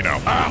Kamaki, but you know.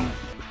 Ow!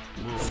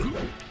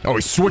 Oh,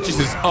 he switches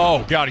his.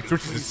 Oh god, he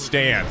switches his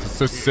stance. It's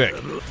so sick. I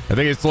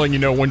think it's letting you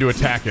know when to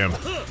attack him.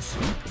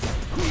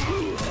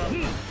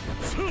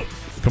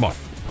 Come on.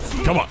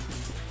 Come on.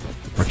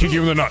 I'll kick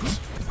you in the nuts.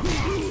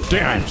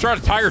 Damn, I'm trying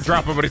to tiger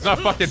drop him, but he's not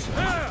fucking.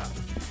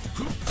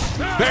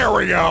 There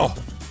we go.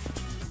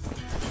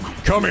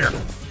 Come here.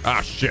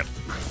 Ah, shit.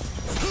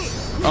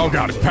 Oh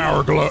god, his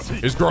power glow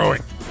is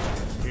growing.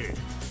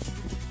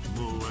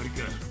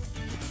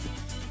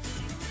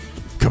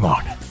 Come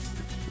on.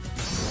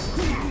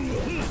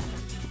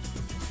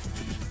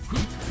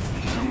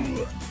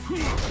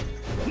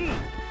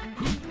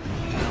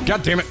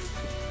 God damn it.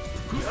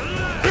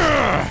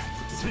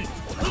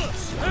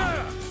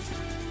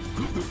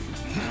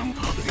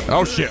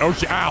 Oh shit,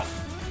 ow.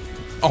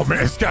 Oh man,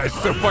 this guy is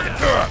so fucking,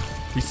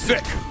 he's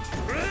sick.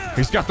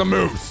 He's got the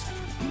moves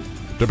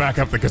to back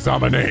up the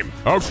Kazama name.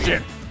 Oh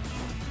shit.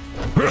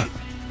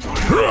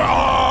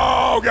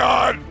 Oh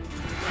god.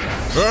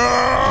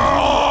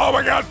 Oh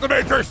my god, it's the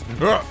Matrix.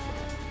 No.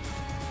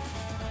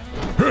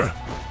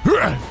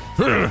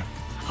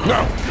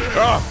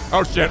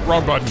 Oh shit,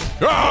 wrong button.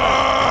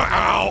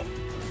 Ow.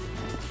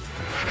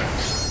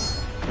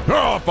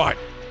 Oh, fine.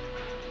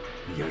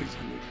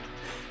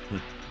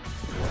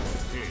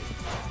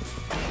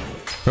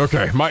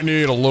 Okay, might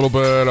need a little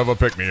bit of a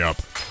pick-me-up.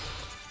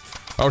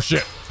 Oh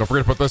shit, don't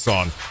forget to put this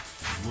on.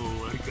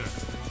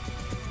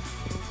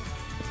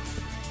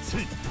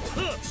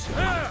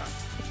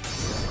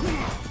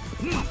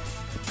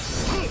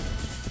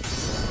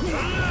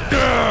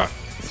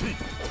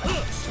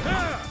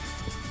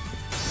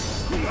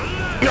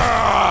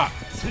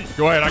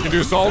 Go ahead, I can do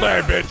this all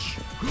day, bitch.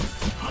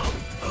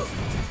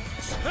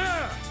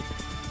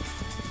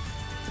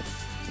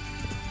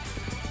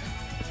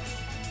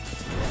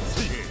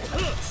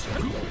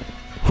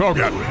 Oh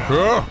god.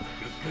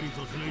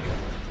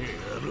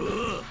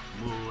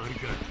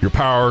 Your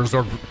powers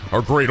are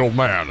great, old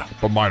man,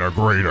 but mine are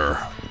greater.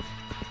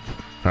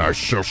 I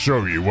shall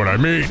show you what I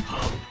mean.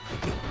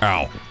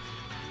 Ow.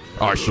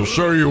 I shall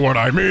show you what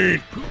I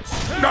mean.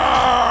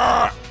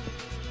 Ah!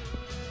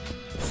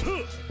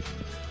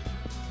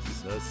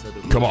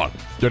 Come on,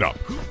 get up.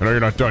 I know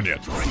you're not done yet.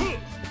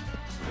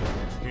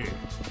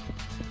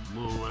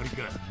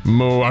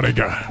 Mo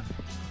ariga.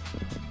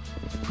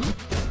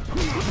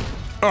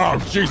 Oh,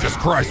 Jesus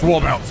Christ,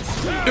 wall bounce.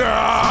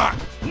 Ah!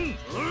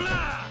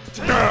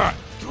 Ah!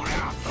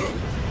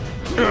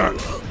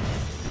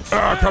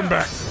 Ah, come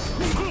back.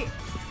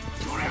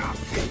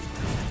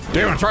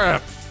 Damn, I'm trying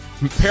to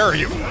parry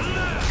you.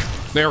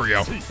 There we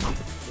go.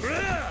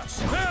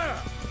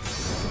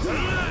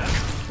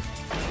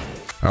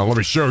 Now let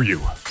me show you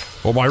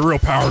what my real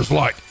power's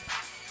like.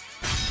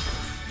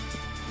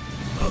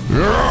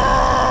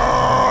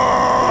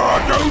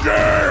 Go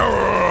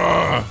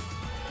down!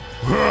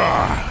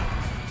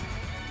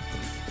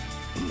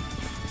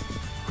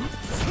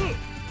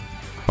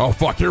 Oh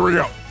fuck, here we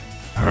go.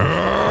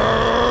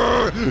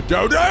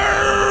 Go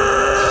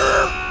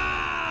down!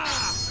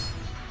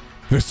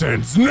 This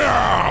ends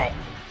now!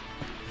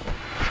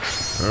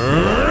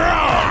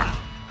 I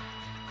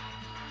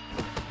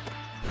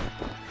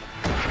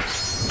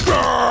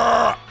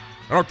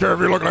don't care if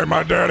you look like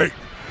my daddy.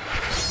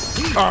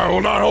 I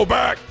will not hold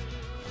back.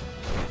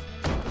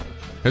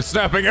 It's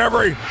snapping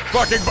every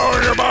fucking bone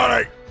in your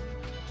body.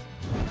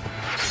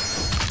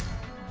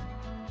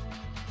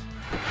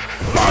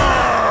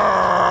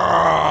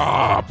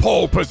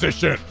 Pole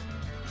position.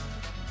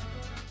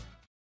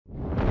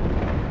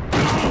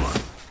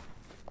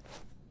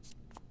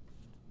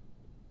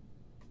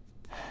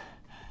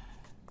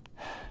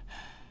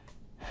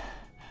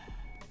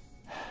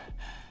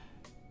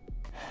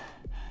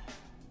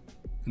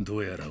ど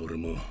うやら俺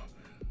も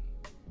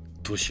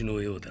年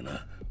のようだ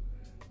な。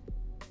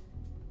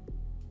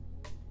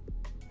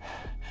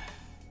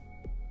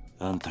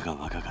あんたが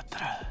若かった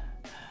ら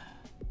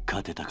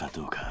勝てたか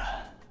どう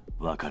か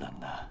わからん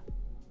な。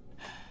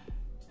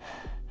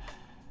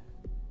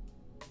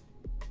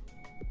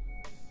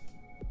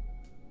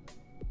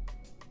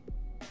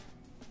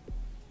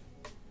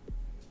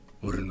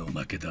俺の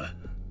負けだ。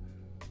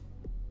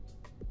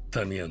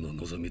タミヤの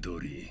望み通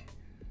り、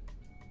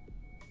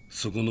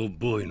そこの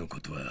ボーイのこ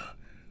とは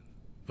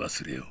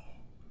忘れよう。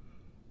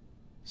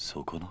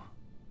そこの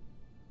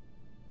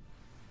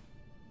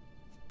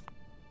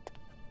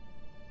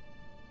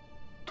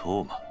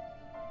トーマ。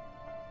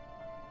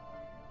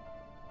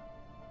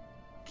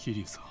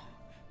桐生さ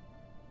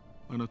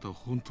ん、あなたは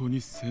本当に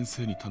先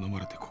生に頼ま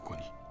れてここ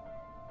に。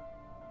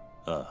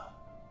ああ。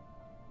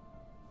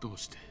どう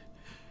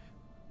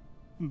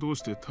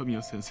してタミ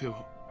ヤ先生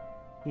は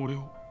俺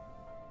を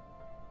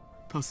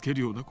助け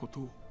るようなこと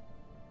を。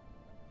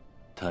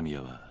タミ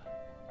ヤは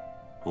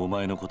お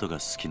前のことが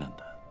好きなん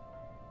だ。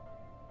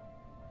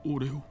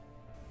俺を。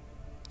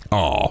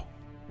あ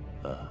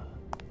あ。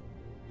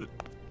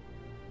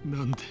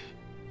なんで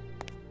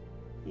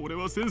俺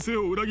は先生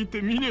を裏切っ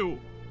てミネを。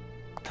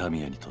タ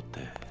ミヤにとって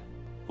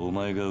お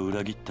前が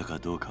裏切ったか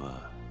どうか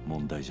は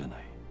問題じゃな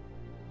い。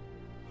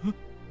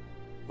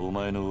お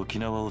前の沖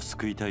縄を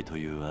救いたいと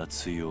いう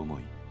熱い思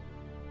い、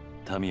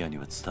タミヤに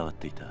は伝わっ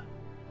ていた。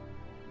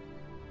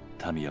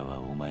タミヤは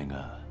お前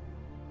が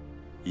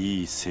い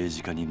い政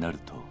治家になる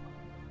と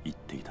言っ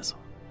ていたぞ。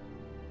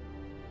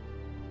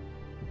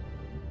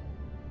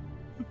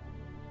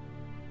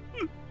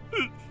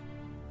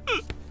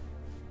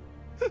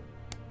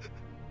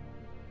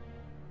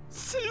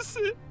先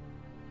生、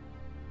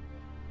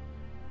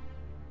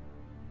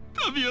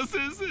タミヤ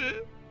先生、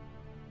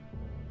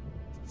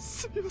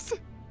すみません。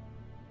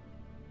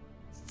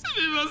す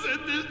みませ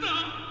んでした。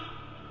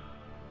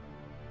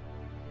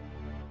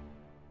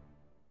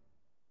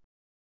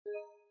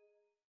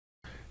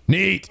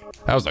Neat.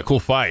 That was a cool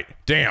fight.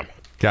 Damn.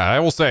 God, I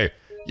will say,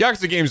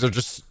 Yakuza games are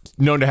just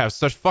known to have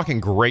such fucking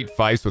great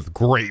fights with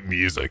great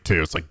music,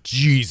 too. It's like,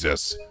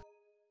 Jesus.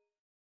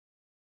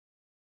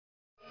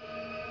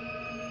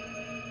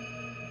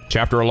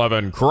 Chapter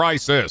 11,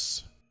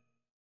 Crisis.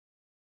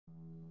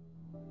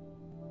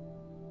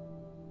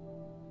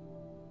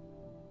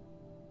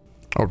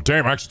 Oh,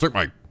 damn, I actually took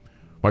my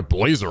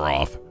blazer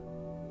off.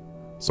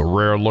 It's a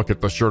rare look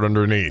at the shirt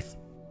underneath.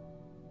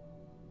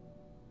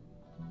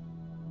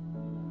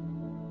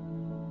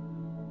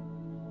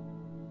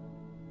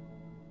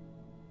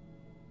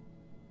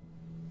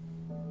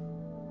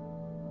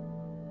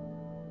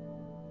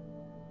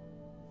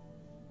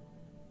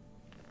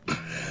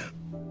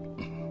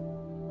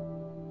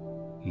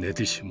 寝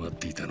てしまっ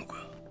ていたの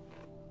か。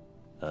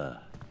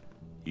ああ、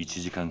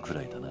1時間く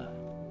らいだな。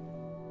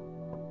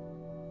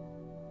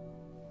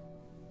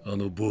あ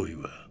のボーイ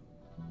は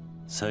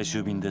最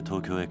終便で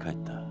東京へ帰っ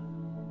た。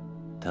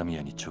タミ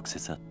ヤに直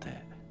接会って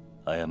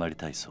謝り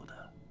たいそう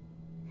だ。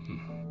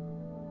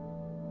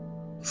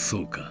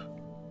そうか。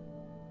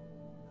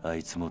あ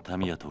いつもタ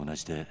ミヤと同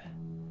じで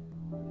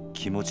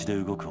気持ち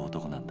で動く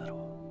男なんだ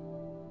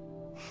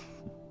ろう。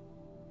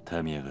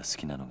タミヤが好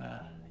きなの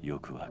がよ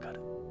くわか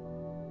る。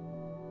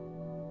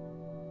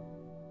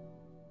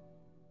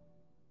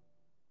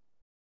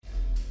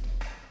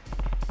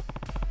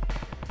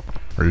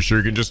Are you sure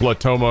you can just let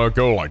Toma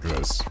go like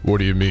this? What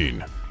do you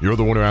mean? You're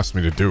the one who asked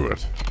me to do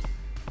it.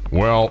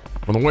 Well,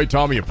 from the way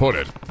Tommy put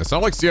it, it's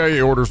not like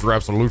CIA orders were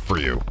absolute for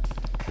you.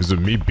 Is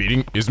me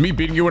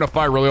beating you in a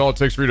fight really all it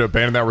takes for you to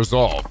abandon that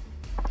resolve?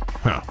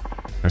 Huh.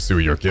 I see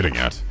what you're getting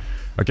at.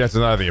 I can't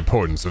deny the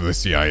importance of the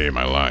CIA in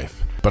my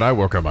life, but I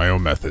work on my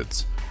own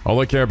methods.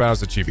 All I care about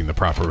is achieving the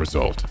proper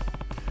result.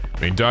 I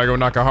mean, Daigo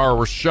and Nakahara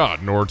were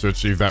shot in order to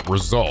achieve that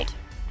result.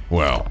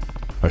 Well,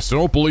 I still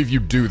don't believe you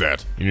do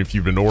that, even if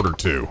you've been ordered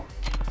to.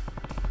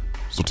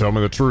 So tell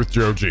me the truth,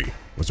 Joji.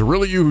 Was it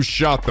really you who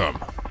shot them?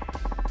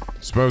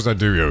 Suppose I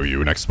do owe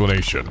you an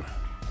explanation.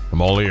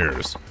 I'm all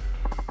ears.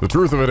 The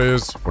truth of it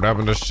is, what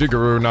happened to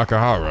Shigeru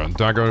Nakahara and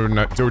Daigo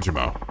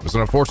Dojima was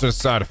an unfortunate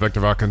side effect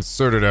of our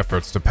concerted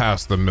efforts to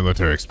pass the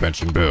military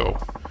expansion bill.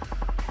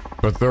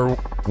 But there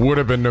would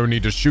have been no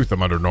need to shoot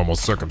them under normal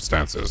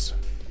circumstances.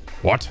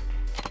 What?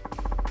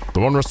 The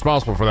one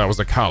responsible for that was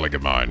a colleague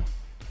of mine.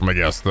 I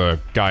guess the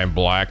guy in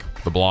black,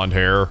 the blonde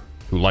hair,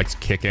 who likes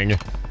kicking.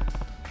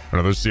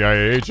 Another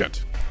CIA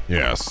agent.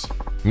 Yes.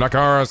 In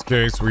Nakahara's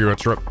case, we were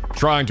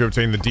trying to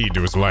obtain the deed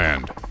to his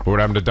land. But what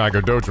happened to Daigo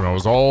Dojima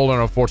was all an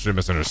unfortunate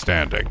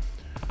misunderstanding.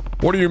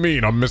 What do you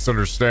mean, a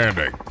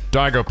misunderstanding?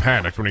 Daigo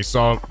panicked when he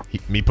saw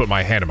me put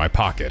my hand in my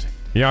pocket.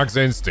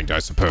 Yakuza instinct, I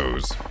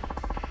suppose.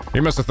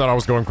 He must have thought I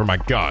was going for my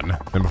gun,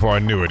 and before I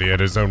knew it, he had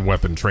his own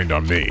weapon trained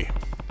on me.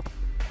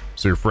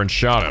 So your friend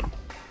shot him?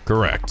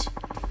 Correct.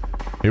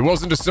 It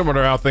wasn't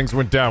dissimilar to how things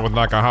went down with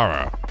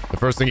Nakahara. The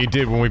first thing he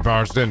did when we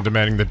barged in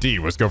demanding the deed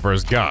was go for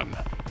his gun.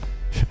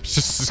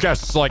 This guy's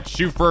just like,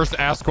 shoot first,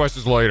 ask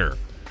questions later.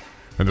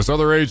 And this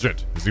other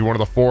agent, is he one of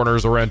the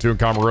foreigners I ran to in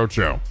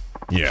Kamurocho?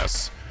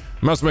 Yes.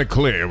 It must make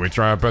clear we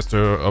try our best to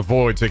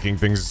avoid taking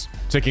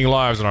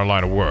lives in our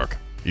line of work,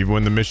 even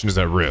when the mission is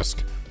at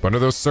risk. But under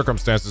those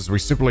circumstances, we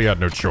simply had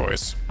no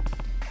choice.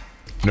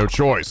 No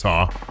choice,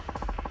 huh?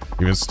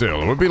 Even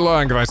still, it would be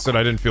lying if I said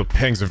I didn't feel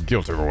pangs of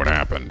guilt over what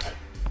happened.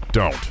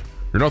 Don't.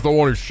 You're not the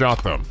one who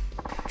shot them.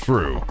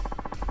 True.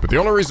 But the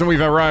only reason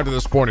we've arrived at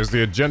this point is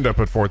the agenda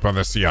put forth by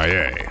the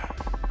CIA.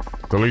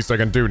 The least I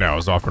can do now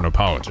is offer an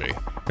apology.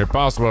 If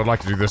possible, I'd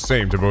like to do the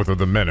same to both of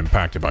the men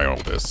impacted by all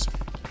this.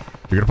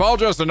 You can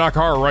apologize to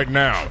Nakahara right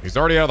now. He's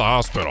already out of the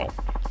hospital.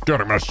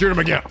 Good, I'm gonna shoot him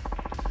again.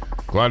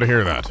 Glad to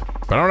hear that.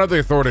 But I don't have the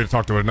authority to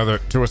talk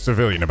to a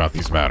civilian about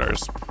these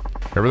matters.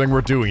 Everything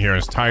we're doing here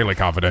is highly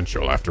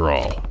confidential, after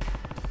all.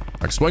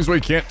 That explains why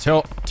you can't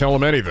tell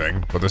him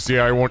anything, but the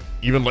CIA won't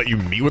even let you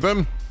meet with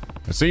him?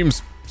 It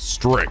seems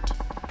strict.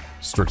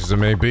 Strict as it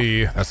may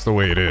be, that's the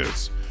way it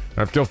is. And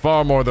I've killed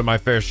far more than my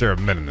fair share of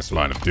men in this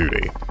line of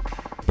duty.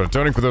 But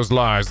atoning for those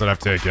lives that I've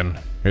taken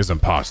is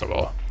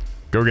impossible.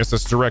 Go against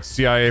this direct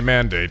CIA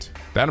mandate.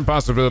 That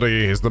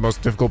impossibility is the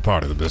most difficult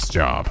part of this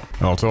job.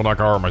 I'll tell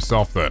Nakahara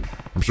myself then.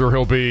 I'm sure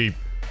he'll be...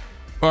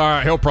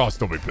 he'll probably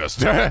still be pissed.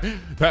 that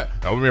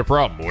wouldn't be a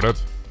problem, would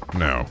it?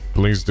 No,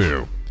 please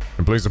do.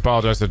 And please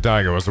apologize to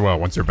Daigo as well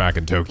once you're back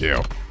in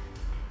Tokyo.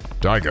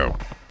 Daigo,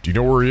 do you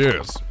know where he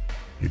is?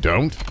 You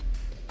don't?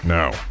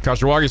 No.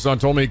 Kashiwagi-san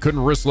told me he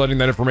couldn't risk letting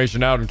that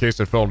information out in case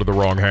it fell into the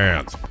wrong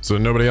hands, so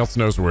nobody else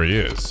knows where he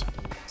is.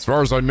 As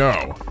far as I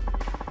know,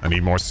 I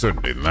need more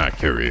certainty than that,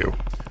 Kiryu.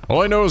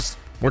 All I know is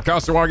what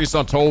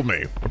Kashiwagi-san told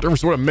me. What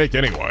difference would it make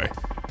anyway?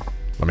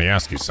 Let me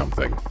ask you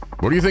something.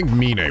 What do you think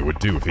Mine would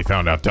do if he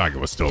found out Daigo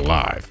was still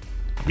alive?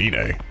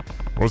 Mine?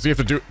 What does he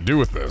have to do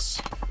with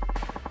this?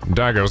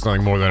 Daigo is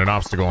nothing more than an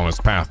obstacle on his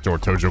path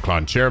toward Tojo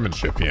Clan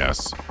chairmanship,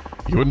 yes.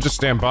 He wouldn't just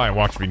stand by and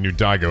watch if he knew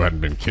Daigo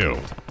hadn't been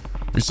killed.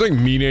 You're saying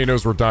Mine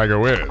knows where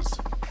Daigo is?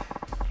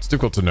 It's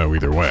difficult to know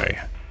either way,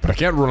 but I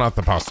can't rule out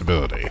the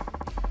possibility.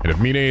 And if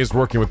Mine is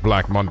working with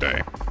Black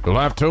Monday, they'll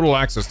have total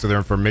access to their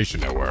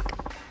information network.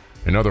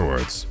 In other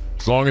words,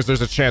 as long as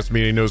there's a chance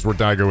Mine knows where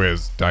Daigo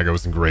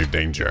is in grave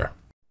danger.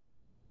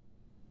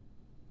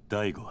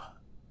 Daigo は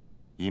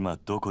今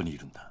どこにい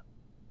るんだ?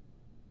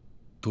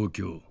 東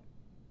京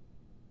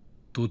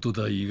東都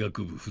大医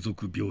学部附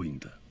属病院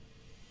だ。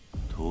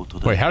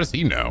 Wait, how does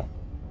he know?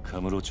 カ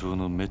ムロ町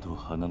の目と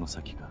鼻の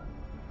先か。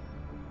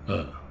あ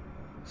あ、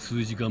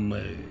数時間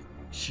前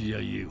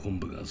CIA 本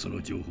部がそ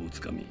の情報を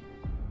つかみ、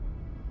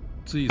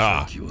つい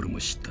さっき俺も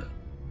知った。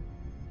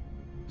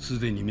す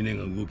でに峰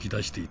が動き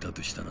出していた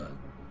としたら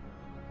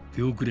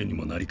手遅れに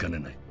もなりかね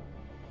ない。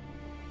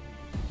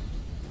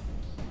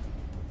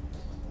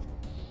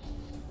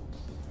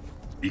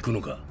行く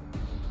のか？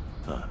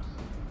ああ、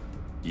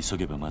急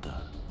げばま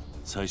だ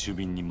最終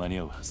便に間に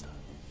合うはずだ。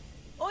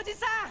おじ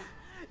さ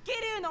ん、桐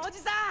生のおじ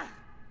さん。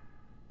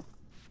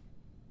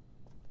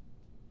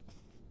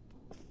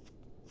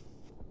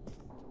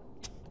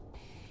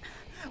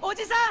お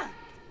じさん。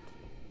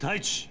太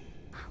一。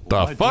 The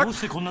お前 fuck? どう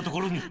してこんなとこ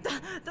ろに。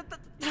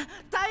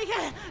大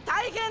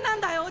変な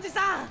んだよおじ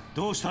さん。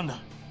どうしたんだ。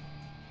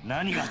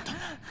何があったん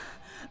だ。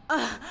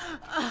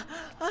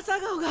朝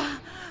顔が。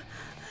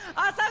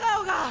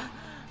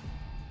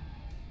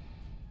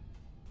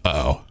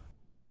Uh-oh.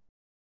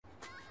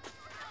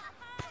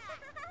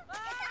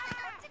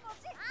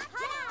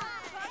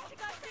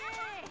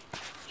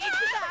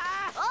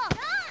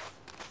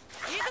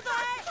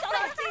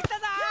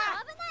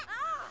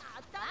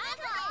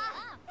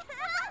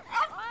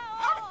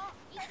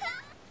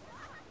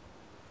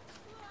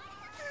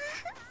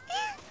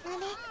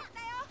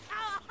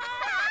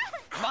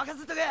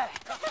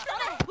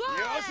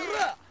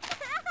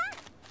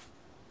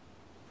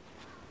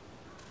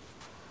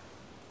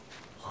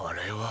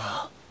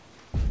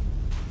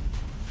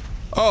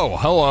 Oh,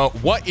 hello.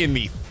 What in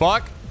the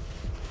fuck?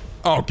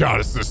 Oh god,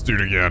 it's this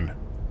dude again.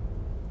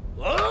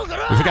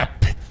 Has he got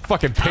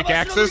fucking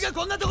pickaxes?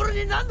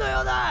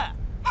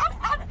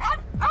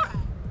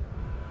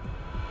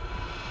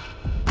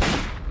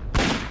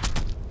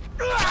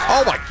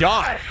 Oh my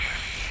god.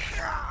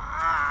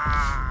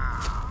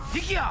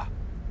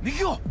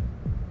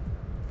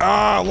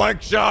 Ah,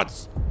 leg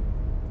shots.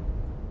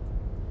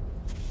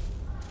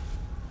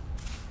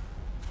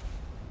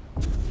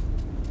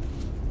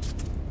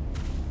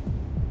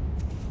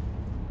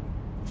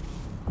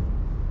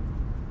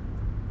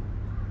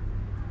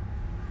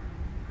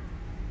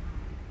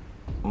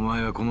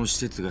 Omae この施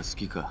設が好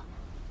きか。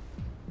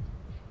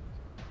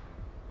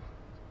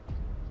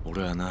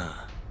俺は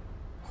な、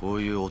こ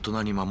ういう大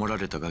人に守ら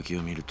れたガキ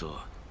を見ると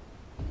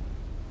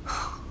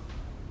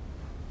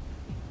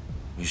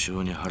無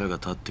性に腹が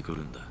立ってく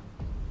るんだ。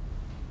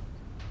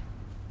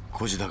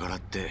孤児だからっ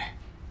て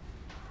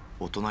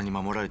大人に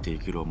守られて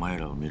生きるお前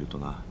らを見ると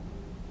な、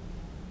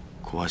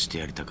壊して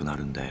やりたくな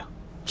るんだよ。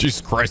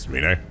 Jesus Christ, me,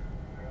 eh?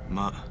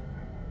 まあ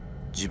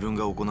自分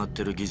が行っ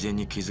てる偽善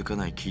に気づか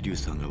ない桐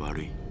生さんが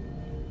悪い。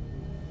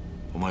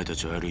お前た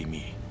ちはある意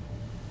味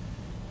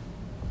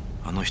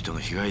あの人の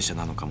被害者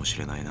なのかもし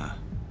れないな。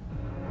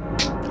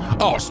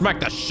 Oh, smack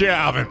the shit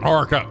out of him,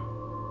 Haruka.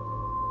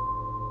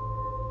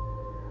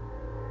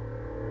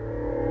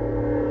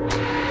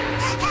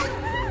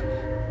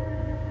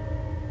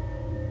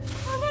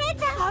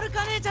 はる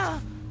か姉ちゃ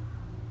ん。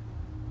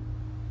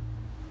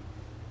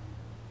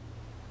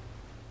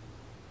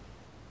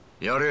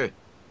やれ。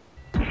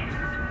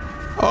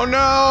 Oh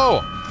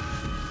no!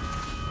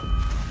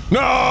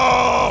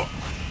 No!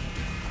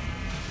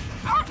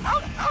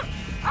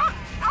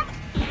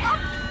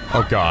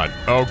 Oh god.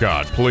 Oh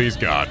god. Please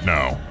God,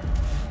 no.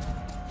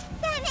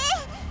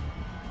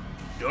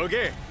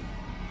 Okay.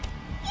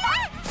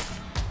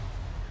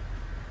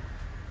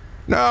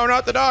 No,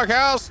 not the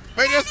doghouse.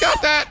 We just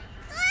got that.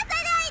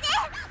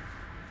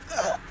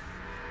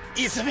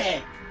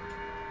 泉。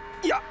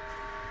や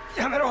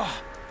めろ。お願い。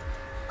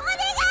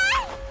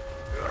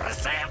うる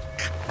せえ。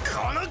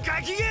この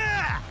ガキ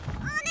が。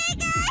お願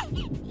い。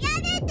や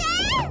めて。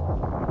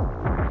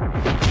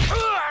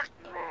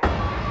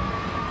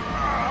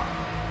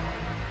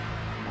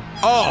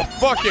Oh,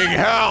 fucking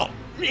hell!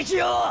 ミ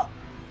キオ。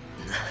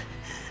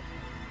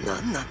な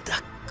んだ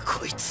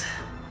こいつ。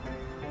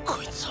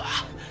こいつは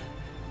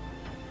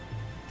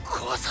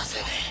壊させ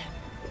ね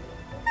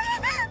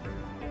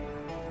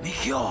え。ミ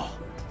キオ。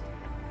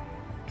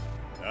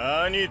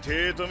何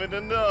手止めて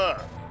んだ。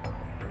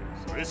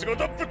それ仕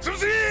事ぶっ潰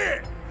せ。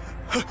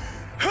は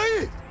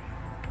い。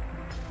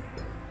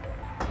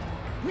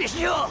ミ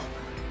キオ、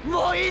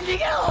もういい逃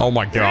げろ。 Oh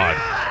my god.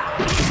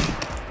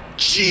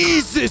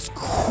 Jesus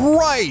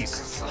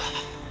Christ!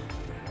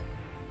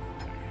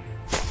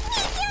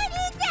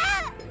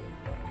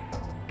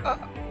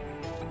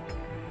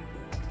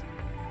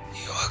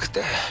 弱く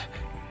て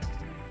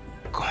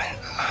ごめんな。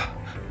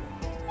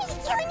ミ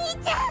キお兄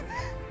ちゃん、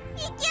ミ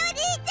キお兄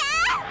ち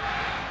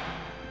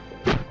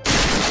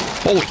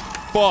ゃん。 Holy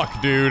fuck,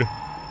 dude.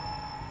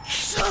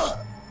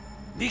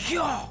 ミキ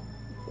オ。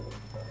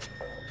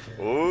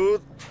おっ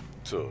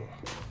と、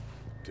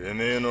て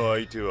めえの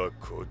相手は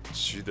こっ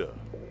ちだ。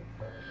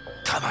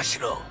玉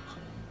城。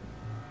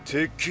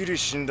てっきり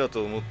死んだ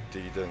と思って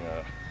いたが、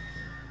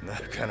な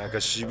かなか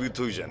しぶ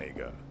といじゃねえ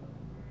か。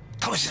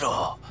玉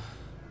城、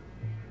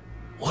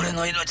俺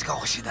の命が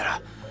欲しいな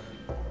ら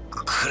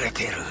くれ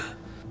てる。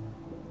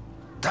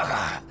だ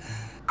が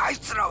あい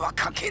つらは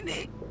関係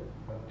ねえ。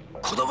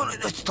子供の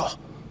命と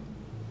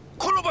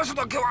この場所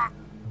だけは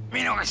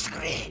見逃して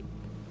くれ。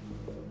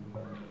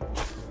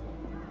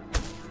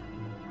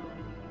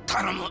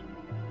頼む。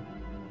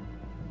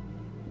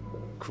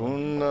こ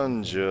んな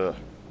んじゃ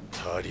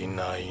足り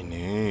ない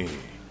ね。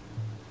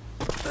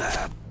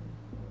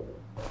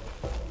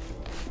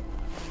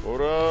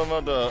俺は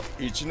まだ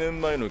1年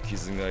前の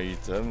傷が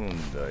痛む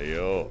んだ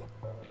よ。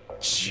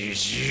じ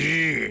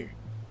じい。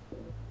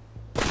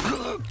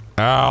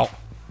Ow.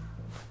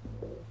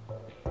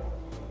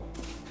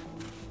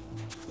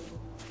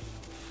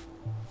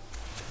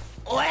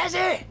 お親父。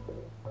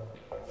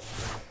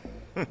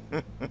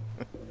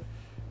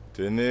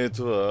てめえ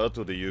とは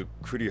後でゆっ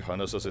くり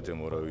話させて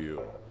もらう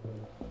よ。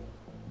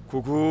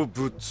ここを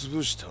ぶっ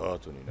潰した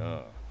後に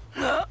な。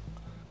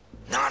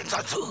なん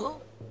だ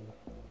と？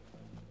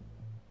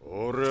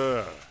ほら、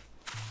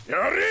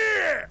や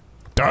れ！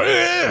だ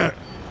え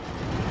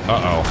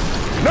！Uh-oh.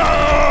 No!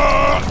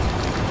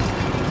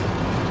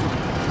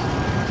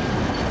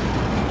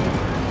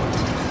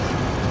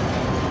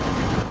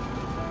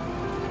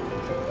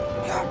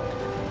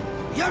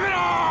 やめろ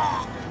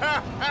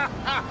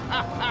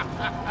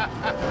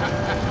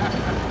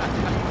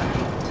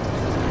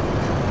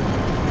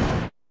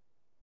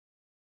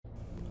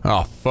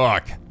Oh,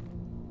 fuck.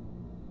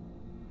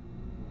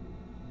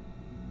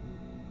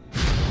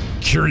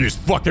 Kiryu's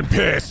fucking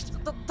pissed.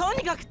 と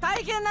にかく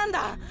大変なん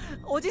だ。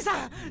おじ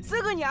さん、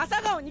すぐに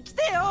朝顔に来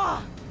てよ。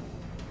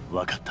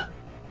わかった。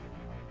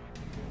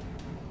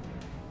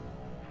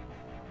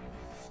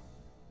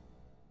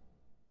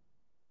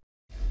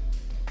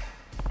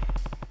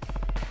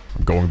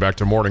I'm going back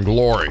to Morning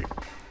Glory.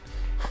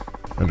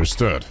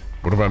 Understood.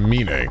 What about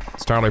Mine?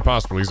 It's entirely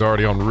possible he's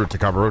already en route to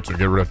Kamurocho to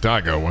get rid of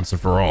Daigo once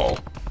and for all.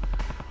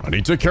 I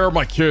need to take care of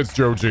my kids,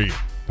 Joji.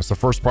 That's the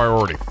first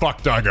priority.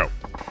 Fuck Daigo.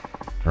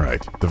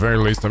 Right. At the very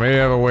least, I may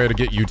have a way to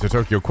get you to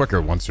Tokyo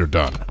quicker once you're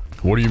done.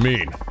 What do you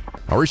mean?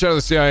 I'll reach out to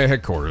the CIA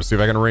headquarters, see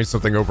if I can arrange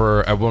something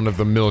over at one of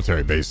the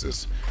military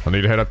bases. I'll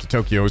need to head up to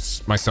Tokyo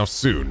myself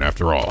soon,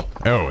 after all.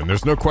 Oh, and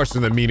there's no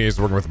question that Mine is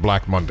working with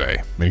Black Monday.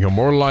 I mean, he'll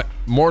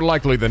more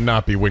likely than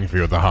not be waiting for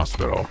you at the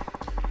hospital.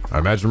 I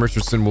imagine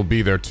Richardson will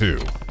be there too.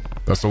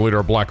 That's the leader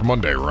of Black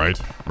Monday, right?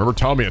 Remember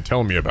Tommy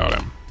telling me about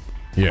him?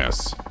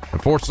 Yes.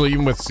 Unfortunately,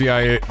 even with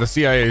the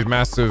CIA's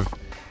massive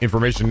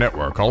information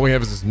network, all we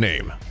have is his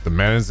name. The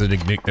man is an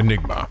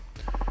enigma.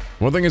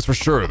 One thing is for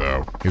sure,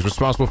 though. He's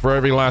responsible for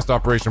every last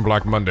operation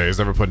Black Monday has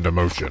ever put into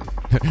motion.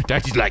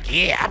 Daichi's like,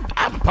 yeah,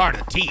 I'm a part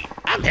of the team.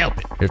 I'm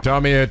helping. If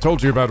Tommy had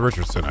told you about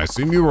Richardson, I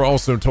assume you were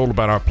also told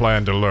about our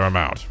plan to lure him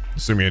out.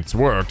 Assuming it's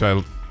worked,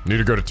 I need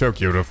to go to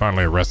Tokyo to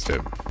finally arrest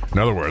him. In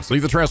other words,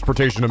 leave the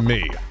transportation to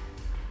me.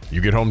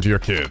 You get home to your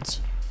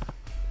kids.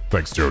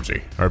 Thanks,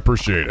 Joji. I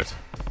appreciate it.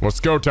 Let's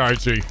go,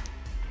 Taichi.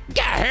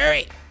 Gotta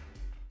hurry.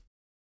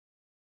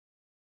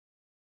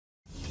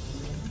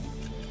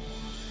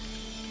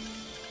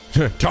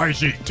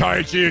 Taichi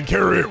and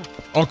Kiryu.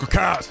 Uncle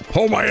Kaz,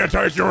 hold my hand,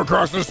 Taichi, we're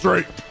crossing the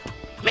street.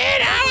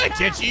 Man, I'll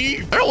get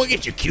you. I don't want to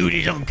get you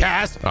cuties on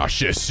cast. Oh,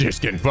 shit's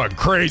getting fucking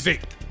crazy.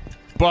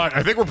 But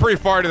I think we're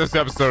pretty far into this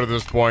episode at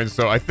this point,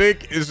 so I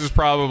think this is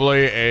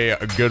probably a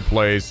good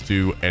place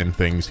to end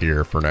things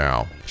here for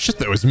now. Shit,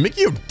 though, is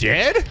Mikio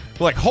dead?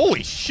 Like,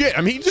 holy shit.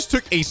 I mean, he just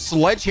took a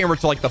sledgehammer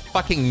to, like, the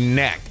fucking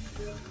neck.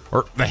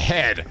 Or the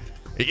head.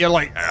 Yeah,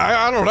 like,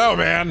 I don't know,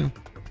 man.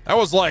 That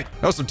was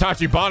some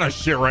Tachibana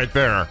shit right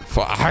there.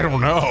 I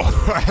don't know.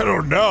 I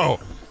don't know.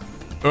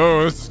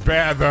 Oh, this is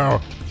bad, though.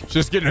 It's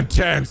just getting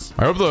intense.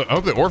 I hope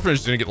the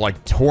orphanage didn't get,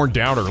 like, torn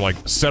down or, like,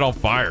 set on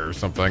fire or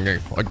something.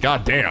 Like,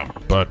 goddamn.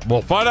 But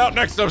we'll find out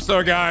next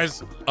episode,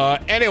 guys.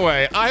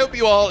 Anyway, I hope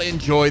you all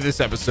enjoyed this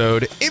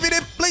episode. If you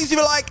did, please leave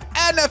a like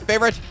and a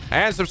favorite.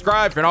 And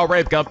subscribe if you're not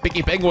already become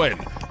Picky Penguin.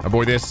 My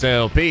boy, this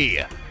LP.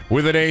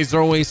 Where the days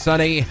are always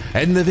sunny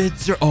and the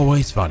vids are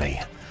always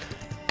funny.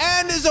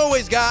 And as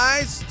always,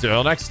 guys,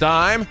 till next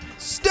time,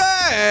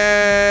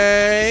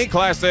 stay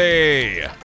classy.